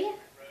scary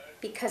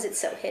because it's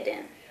so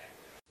hidden.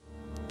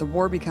 The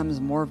war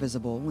becomes more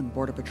visible when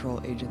Border Patrol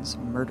agents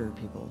murder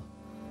people.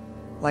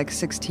 Like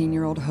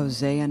 16-year-old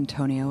Jose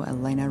Antonio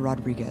Elena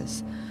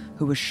Rodriguez,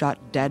 who was shot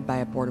dead by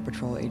a Border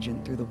Patrol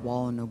agent through the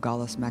wall in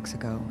Nogales,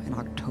 Mexico in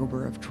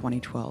October of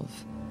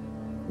 2012.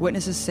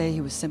 Witnesses say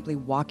he was simply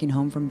walking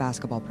home from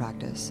basketball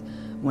practice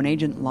when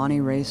Agent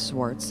Lonnie Ray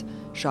Swartz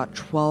shot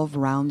 12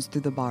 rounds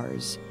through the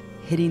bars,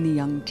 hitting the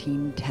young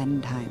teen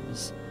 10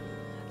 times.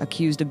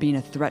 Accused of being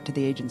a threat to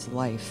the agent's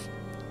life,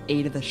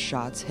 8 of the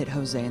shots hit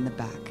Jose in the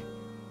back.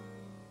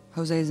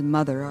 Jose's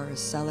mother,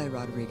 Araceli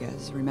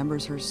Rodriguez,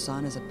 remembers her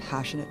son as a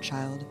passionate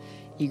child,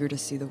 eager to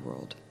see the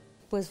world.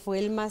 Pues fue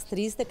el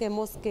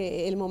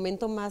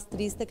momento más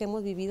triste que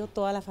hemos vivido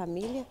toda la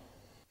familia.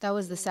 That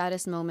was the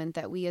saddest moment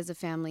that we as a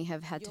family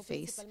have had to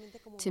face.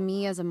 To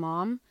me as a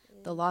mom,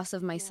 the loss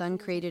of my son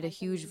created a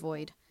huge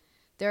void.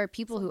 There are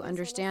people who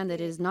understand that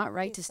it is not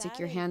right to stick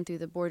your hand through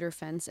the border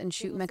fence and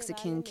shoot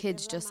Mexican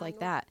kids just like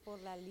that.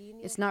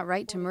 It's not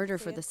right to murder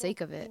for the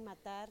sake of it.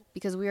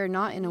 Because we are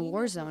not in a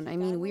war zone. I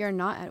mean, we are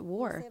not at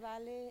war.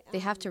 They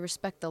have to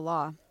respect the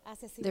law.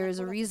 There is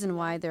a reason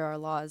why there are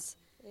laws.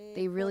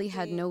 They really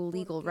had no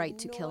legal right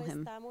to kill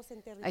him.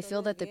 I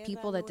feel that the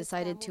people that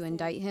decided to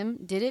indict him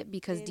did it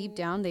because deep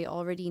down they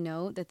already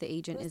know that the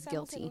agent is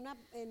guilty.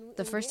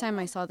 The first time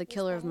I saw the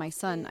killer of my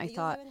son, I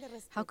thought,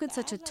 how could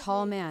such a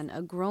tall man,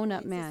 a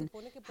grown-up man,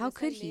 how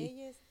could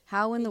he?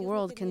 How in the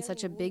world can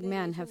such a big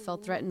man have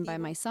felt threatened by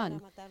my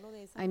son?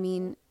 I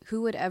mean,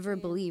 who would ever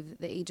believe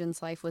the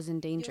agent's life was in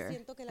danger?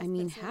 I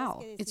mean,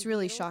 how? It's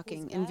really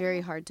shocking and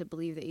very hard to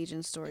believe the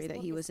agent's story that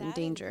he was in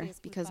danger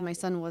because my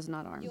son was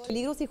not armed.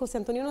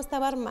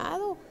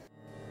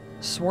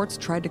 Swartz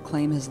tried to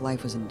claim his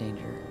life was in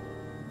danger,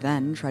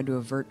 then tried to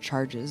avert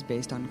charges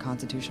based on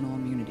constitutional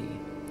immunity.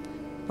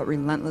 But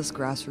relentless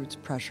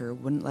grassroots pressure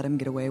wouldn't let him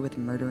get away with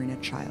murdering a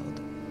child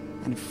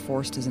and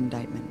forced his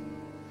indictment.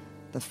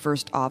 The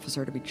first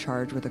officer to be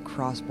charged with a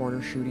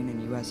cross-border shooting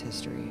in U.S.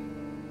 history.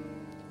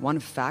 One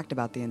fact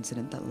about the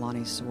incident that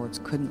Lonnie Swartz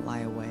couldn't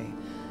lie away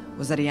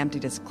was that he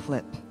emptied his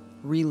clip,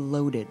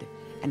 reloaded,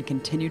 and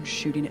continued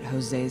shooting at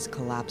Jose's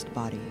collapsed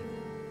body,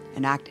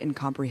 an act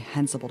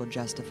incomprehensible to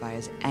justify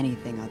as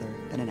anything other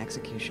than an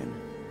execution.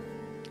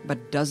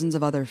 But dozens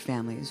of other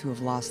families who have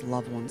lost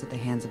loved ones at the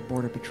hands of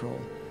Border Patrol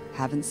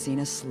haven't seen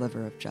a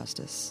sliver of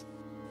justice.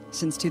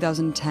 Since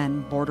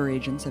 2010, border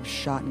agents have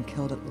shot and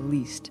killed at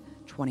least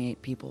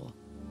 28 people.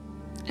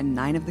 In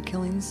 9 of the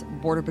killings,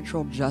 Border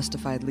Patrol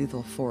justified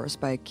lethal force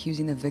by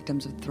accusing the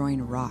victims of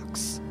throwing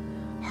rocks.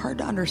 Hard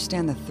to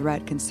understand the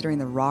threat considering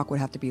the rock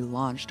would have to be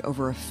launched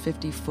over a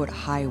 50-foot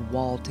high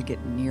wall to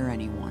get near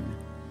anyone.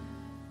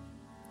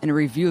 In a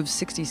review of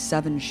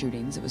 67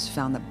 shootings, it was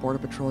found that Border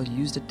Patrol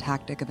used a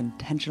tactic of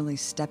intentionally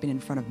stepping in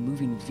front of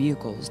moving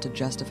vehicles to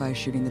justify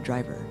shooting the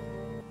driver.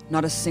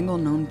 Not a single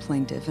known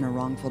plaintiff in a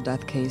wrongful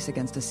death case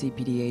against a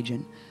CPD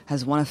agent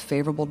has won a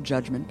favorable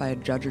judgment by a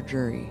judge or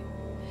jury.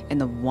 In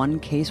the one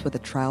case with a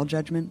trial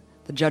judgment,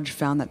 the judge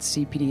found that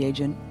CPD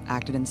agent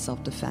acted in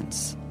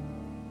self-defense.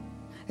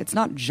 It's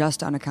not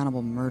just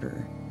unaccountable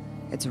murder,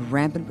 it's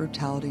rampant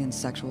brutality and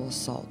sexual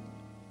assault.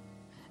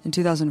 In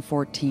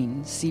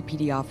 2014,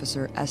 CPD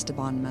officer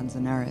Esteban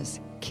Manzanares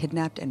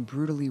kidnapped and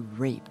brutally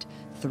raped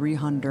 3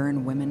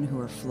 Honduran women who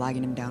were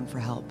flagging him down for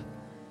help.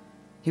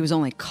 He was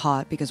only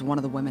caught because one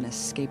of the women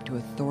escaped to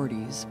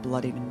authorities,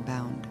 bloodied and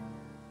bound.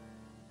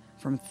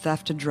 From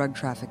theft to drug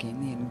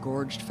trafficking, the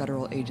engorged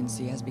federal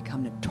agency has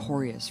become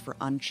notorious for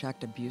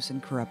unchecked abuse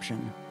and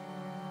corruption.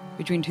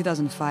 Between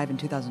 2005 and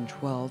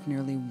 2012,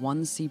 nearly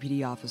 1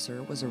 CPD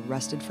officer was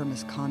arrested for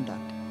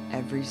misconduct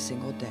every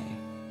single day.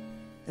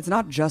 It's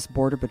not just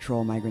Border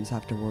Patrol migrants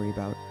have to worry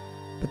about,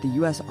 but the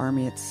U.S.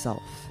 Army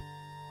itself.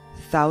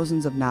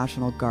 Thousands of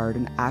National Guard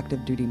and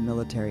active duty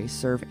military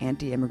serve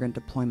anti-immigrant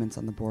deployments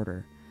on the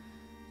border.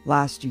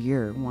 Last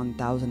year,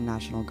 1,000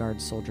 National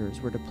Guard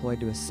soldiers were deployed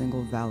to a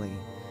single valley,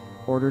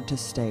 ordered to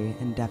stay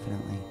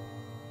indefinitely.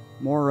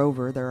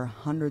 Moreover, there are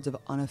hundreds of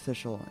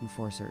unofficial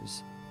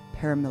enforcers,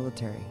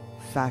 paramilitary,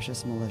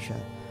 fascist militia,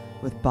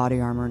 with body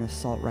armor and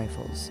assault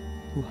rifles,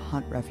 who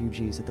hunt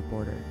refugees at the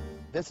border.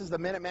 This is the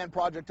Minuteman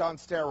Project on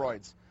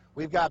steroids.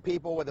 We've got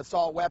people with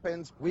assault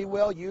weapons. We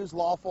will use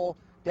lawful,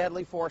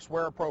 deadly force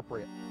where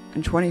appropriate.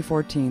 In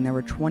 2014, there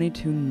were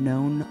 22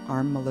 known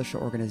armed militia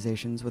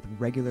organizations with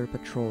regular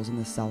patrols in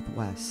the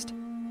Southwest.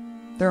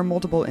 There are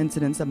multiple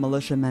incidents of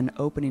militiamen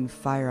opening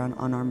fire on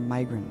unarmed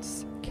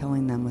migrants,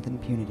 killing them with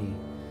impunity.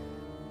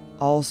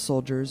 All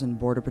soldiers in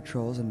Border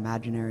Patrol's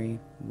imaginary,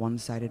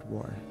 one-sided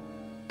war.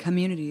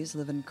 Communities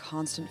live in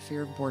constant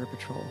fear of Border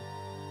Patrol,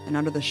 and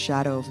under the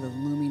shadow of the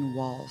looming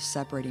wall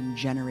separating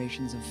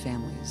generations of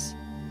families.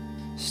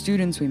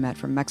 Students we met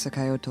from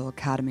Mexicayotl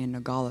Academy in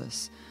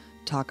Nogales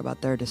talk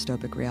about their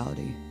dystopic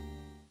reality.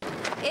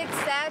 It's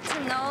sad to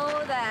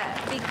know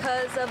that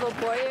because of a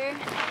border,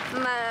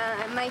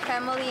 my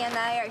family and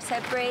I are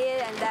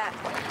separated, and that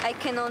I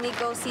can only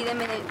go see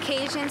them in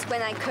occasions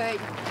when I could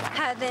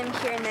have them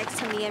here next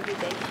to me every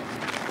day.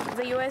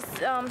 The U.S.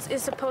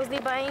 Is supposedly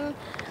buying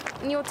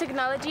new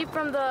technology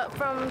from the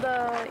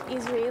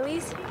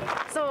Israelis,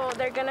 so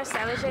they're gonna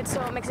establish it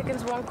so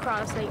Mexicans won't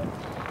cross,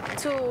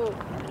 to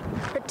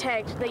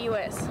protect the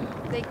U.S.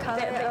 They call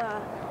it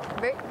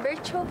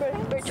virtual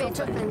fence.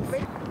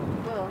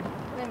 Well,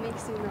 that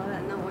makes you know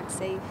that no one's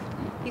safe.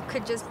 You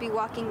could just be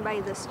walking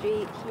by the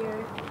street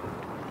here,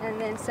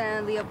 and then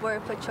suddenly a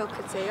Border Patrol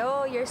could say,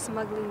 "Oh, you're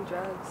smuggling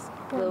drugs."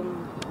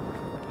 Boom.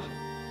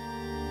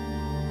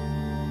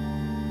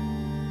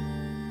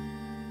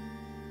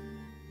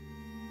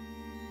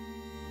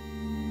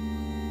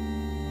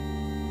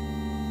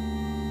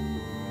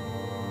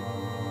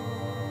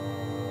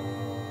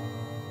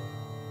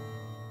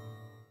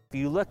 If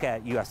you look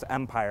at U.S.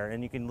 empire,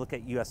 and you can look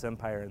at U.S.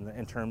 empire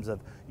in terms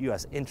of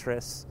U.S.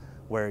 interests,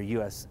 where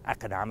U.S.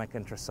 economic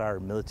interests are,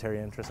 military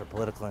interests, or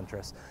political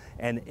interests,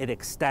 and it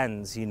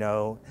extends, you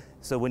know.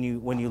 So when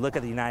you look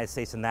at the United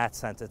States in that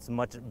sense, it's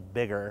much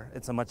bigger.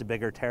 It's a much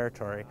bigger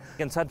territory.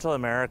 In Central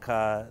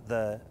America,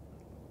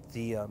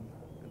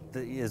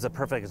 is a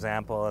perfect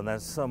example, and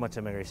there's so much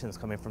immigration is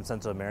coming from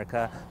Central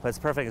America, but it's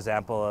a perfect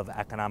example of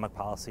economic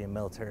policy and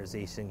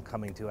militarization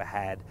coming to a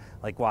head,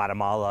 like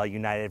Guatemala,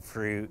 United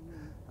Fruit,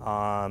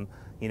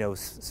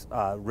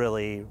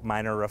 really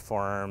minor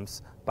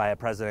reforms by a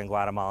president in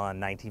Guatemala in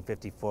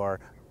 1954,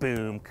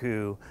 boom,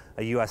 coup,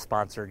 a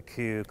U.S.-sponsored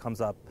coup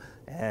comes up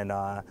and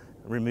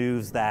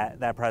removes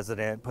that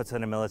president, puts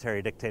in a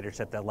military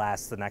dictatorship that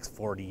lasts the next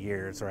 40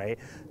 years, right?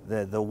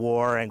 The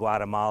war in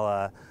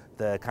Guatemala,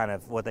 the kind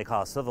of what they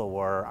call a civil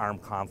war,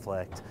 armed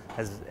conflict,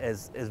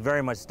 is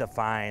very much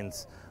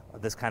defines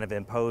this kind of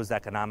imposed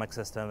economic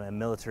system and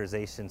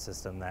militarization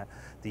system that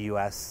the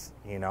U.S.,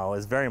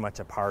 is very much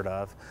a part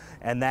of.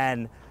 And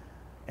then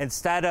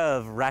instead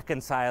of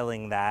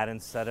reconciling that,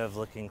 instead of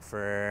looking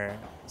for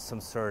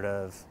some sort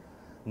of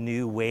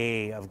new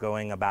way of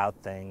going about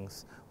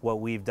things,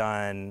 what we've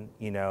done,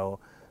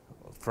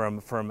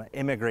 from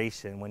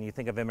immigration, when you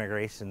think of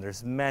immigration,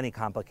 there's many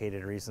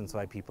complicated reasons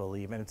why people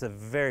leave, and it's a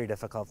very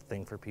difficult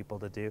thing for people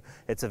to do.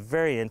 It's a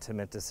very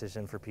intimate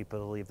decision for people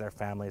to leave their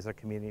families, their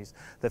communities,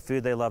 the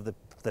food they love,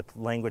 the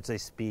language they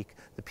speak,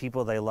 the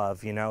people they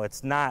love.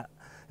 It's not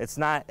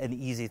an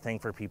easy thing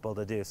for people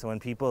to do. So when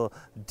people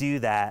do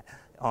that,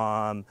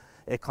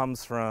 it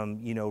comes from,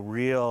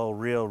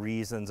 real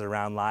reasons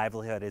around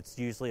livelihood. It's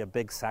usually a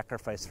big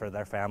sacrifice for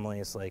their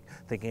families, like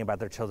thinking about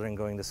their children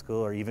going to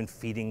school or even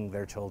feeding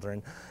their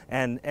children.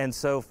 And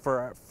so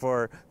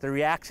for the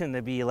reaction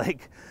to be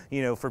like,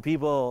 for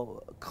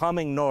people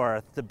coming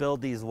north to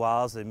build these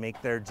walls and make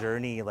their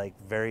journey like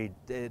very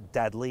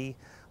deadly,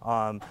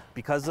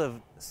 because of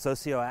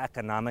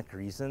socioeconomic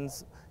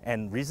reasons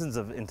and reasons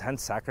of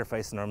intense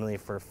sacrifice normally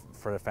for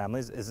the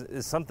families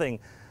is something.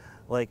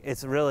 Like,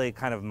 it's really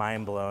kind of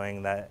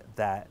mind-blowing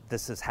that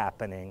this is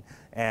happening,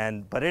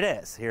 but it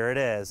is. Here it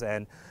is,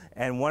 and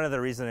one of the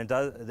reasons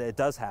it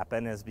does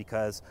happen is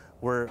because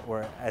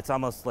it's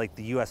almost like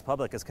the U.S.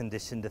 public is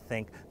conditioned to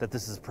think that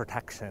this is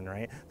protection,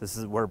 right?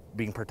 We're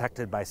being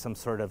protected by some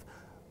sort of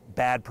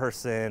bad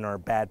person or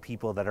bad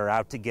people that are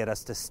out to get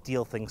us, to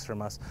steal things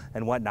from us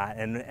and whatnot.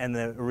 And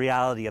the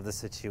reality of the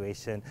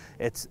situation,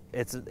 it's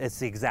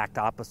the exact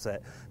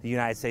opposite. The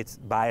United States,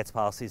 by its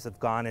policies, have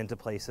gone into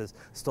places,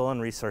 stolen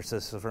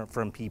resources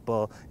from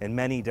people in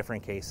many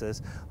different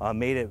cases,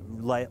 made it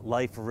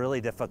life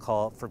really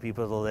difficult for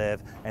people to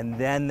live, and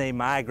then they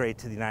migrate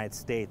to the United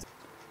States.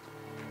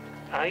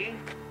 Hay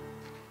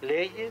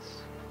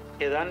leyes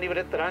que dan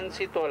libre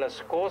tránsito a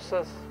las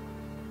cosas,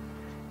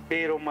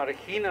 pero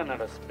marginan a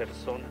las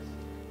personas.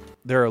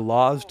 There are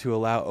laws to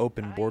allow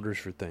open borders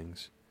for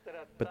things,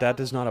 but that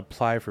does not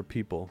apply for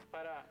people.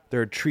 There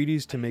are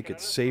treaties to make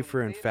it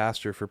safer and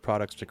faster for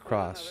products to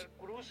cross.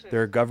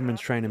 There are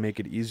governments trying to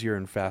make it easier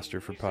and faster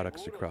for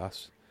products to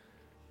cross.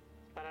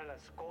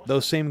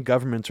 Those same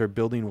governments are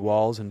building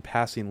walls and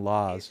passing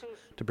laws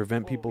to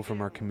prevent people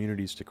from our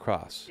communities to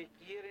cross.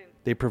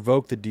 They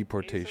provoke the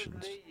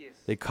deportations.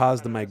 They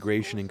caused the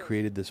migration and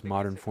created this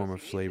modern form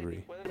of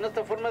slavery.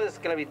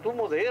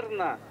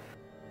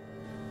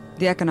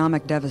 The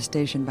economic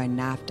devastation by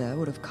NAFTA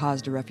would have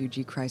caused a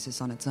refugee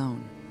crisis on its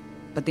own.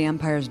 But the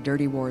empire's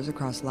dirty wars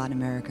across Latin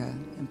America,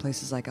 in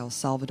places like El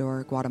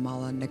Salvador,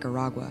 Guatemala, and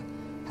Nicaragua,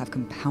 have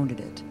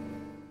compounded it.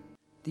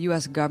 The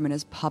U.S. government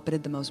has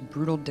puppeted the most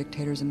brutal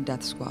dictators and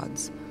death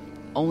squads,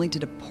 only to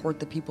deport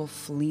the people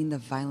fleeing the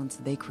violence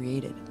they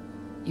created,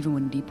 even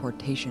when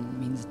deportation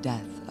means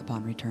death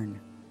upon return.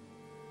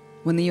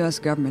 When the U.S.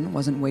 government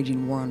wasn't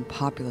waging war on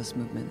populist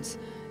movements,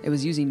 it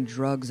was using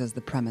drugs as the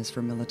premise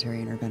for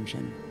military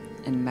intervention.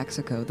 In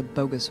Mexico, the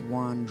bogus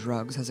war on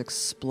drugs has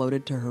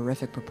exploded to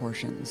horrific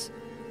proportions,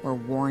 where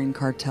warring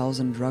cartels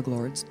and drug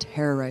lords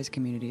terrorize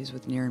communities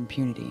with near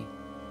impunity.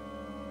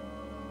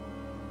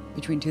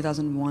 Between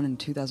 2001 and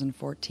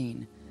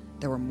 2014,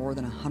 there were more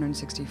than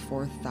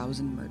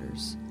 164,000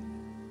 murders.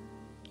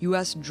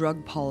 U.S.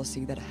 drug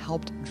policy that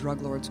helped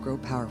drug lords grow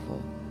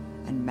powerful,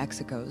 and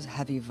Mexico's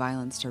heavy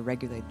violence to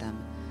regulate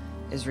them,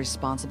 is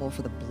responsible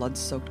for the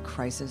blood-soaked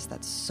crisis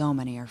that so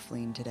many are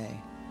fleeing today.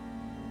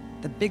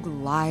 The big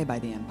lie by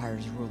the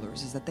empire's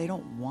rulers is that they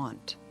don't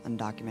want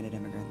undocumented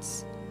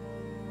immigrants.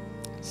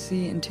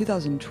 See, in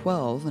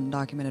 2012,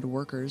 undocumented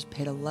workers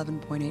paid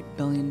 $11.8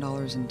 billion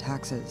in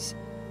taxes,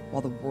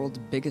 while the world's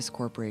biggest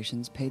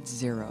corporations paid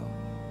zero.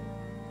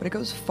 But it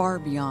goes far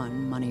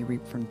beyond money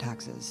reaped from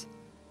taxes.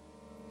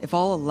 If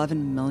all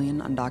 11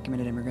 million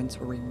undocumented immigrants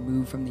were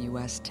removed from the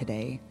U.S.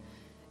 today,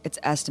 it's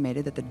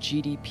estimated that the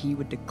GDP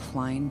would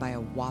decline by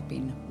a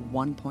whopping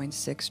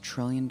 $1.6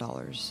 trillion.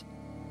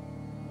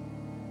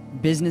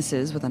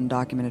 Businesses with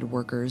undocumented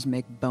workers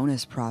make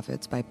bonus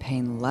profits by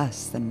paying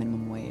less than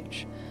minimum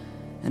wage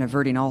and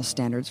averting all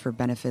standards for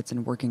benefits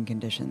and working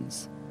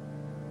conditions.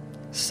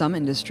 Some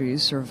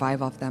industries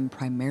survive off them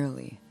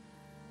primarily.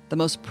 The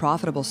most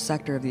profitable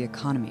sector of the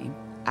economy,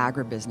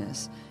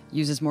 agribusiness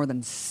uses more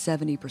than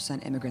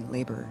 70% immigrant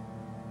labor.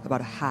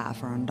 About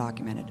half are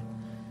undocumented.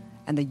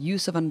 And the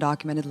use of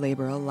undocumented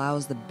labor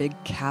allows the big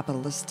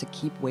capitalists to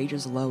keep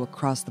wages low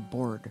across the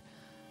board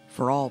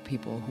for all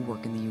people who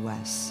work in the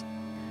U.S.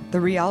 The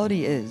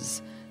reality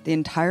is, the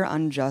entire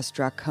unjust,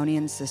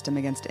 draconian system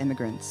against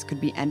immigrants could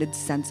be ended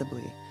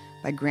sensibly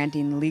by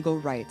granting legal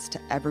rights to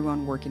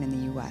everyone working in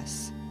the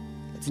U.S.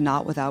 It's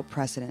not without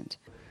precedent.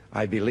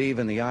 I believe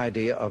in the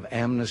idea of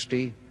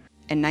amnesty.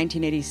 In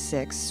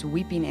 1986,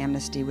 sweeping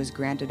amnesty was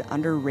granted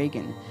under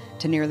Reagan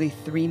to nearly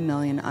 3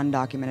 million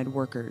undocumented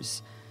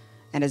workers.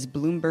 And as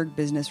Bloomberg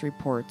Business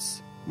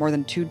reports, more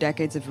than 2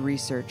 decades of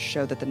research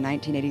show that the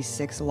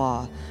 1986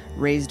 law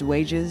raised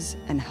wages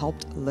and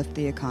helped lift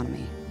the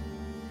economy.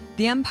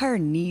 The empire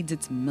needs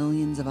its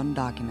millions of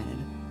undocumented,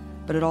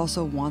 but it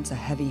also wants a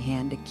heavy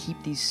hand to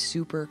keep these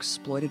super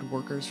exploited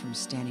workers from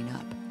standing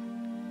up.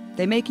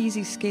 They make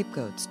easy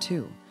scapegoats,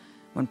 too,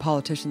 when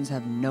politicians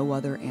have no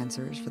other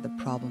answers for the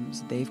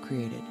problems they've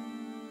created.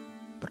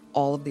 But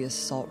all of the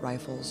assault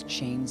rifles,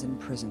 chains, and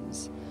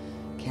prisons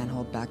can't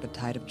hold back the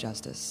tide of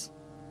justice.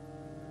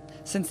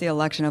 Since the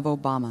election of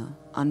Obama,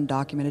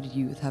 undocumented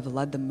youth have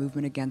led the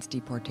movement against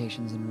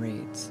deportations and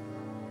raids.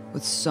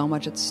 With so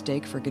much at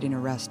stake for getting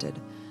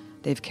arrested,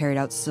 they've carried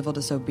out civil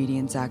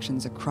disobedience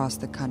actions across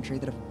the country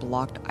that have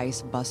blocked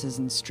ICE buses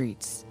and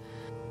streets.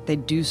 They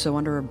do so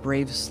under a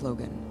brave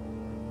slogan: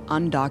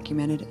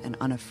 undocumented and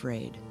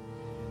unafraid.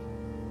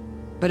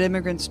 But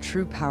immigrants'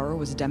 true power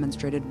was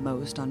demonstrated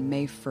most on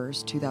May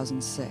 1st,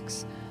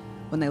 2006,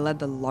 when they led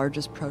the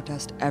largest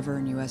protest ever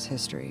in U.S.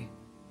 history.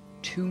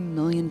 2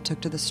 million took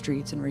to the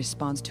streets in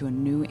response to a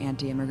new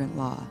anti-immigrant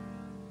law.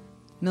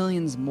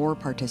 Millions more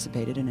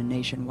participated in a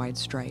nationwide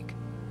strike.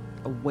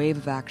 A wave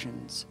of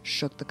actions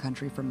shook the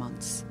country for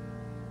months.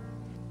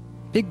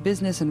 Big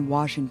business in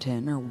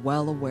Washington are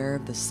well aware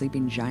of the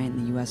sleeping giant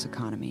in the U.S.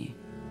 economy.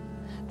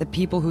 The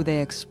people who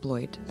they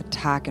exploit,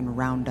 attack, and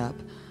round up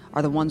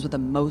are the ones with the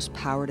most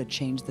power to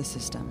change the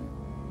system.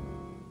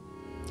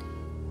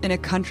 In a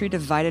country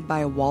divided by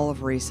a wall of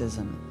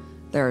racism,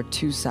 there are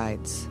 2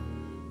 sides.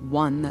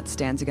 One that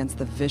stands against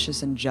the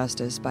vicious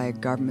injustice by a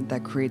government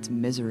that creates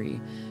misery,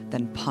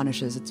 then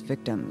punishes its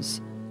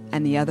victims,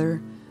 and the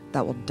other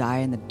that will die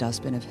in the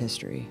dustbin of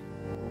history.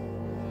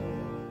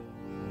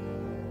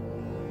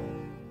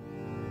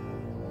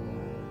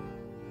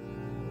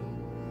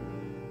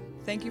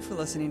 Thank you for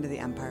listening to the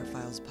Empire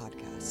Files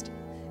podcast.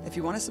 If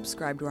you want to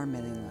subscribe to our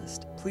mailing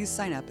list, please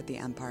sign up at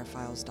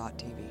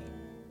theempirefiles.tv.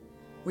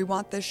 We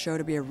want this show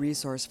to be a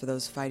resource for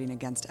those fighting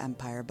against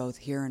empire both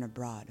here and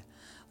abroad.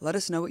 Let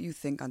us know what you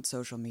think on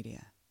social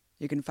media.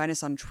 You can find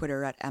us on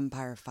Twitter at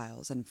Empire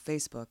Files and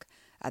Facebook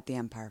at The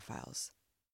Empire Files.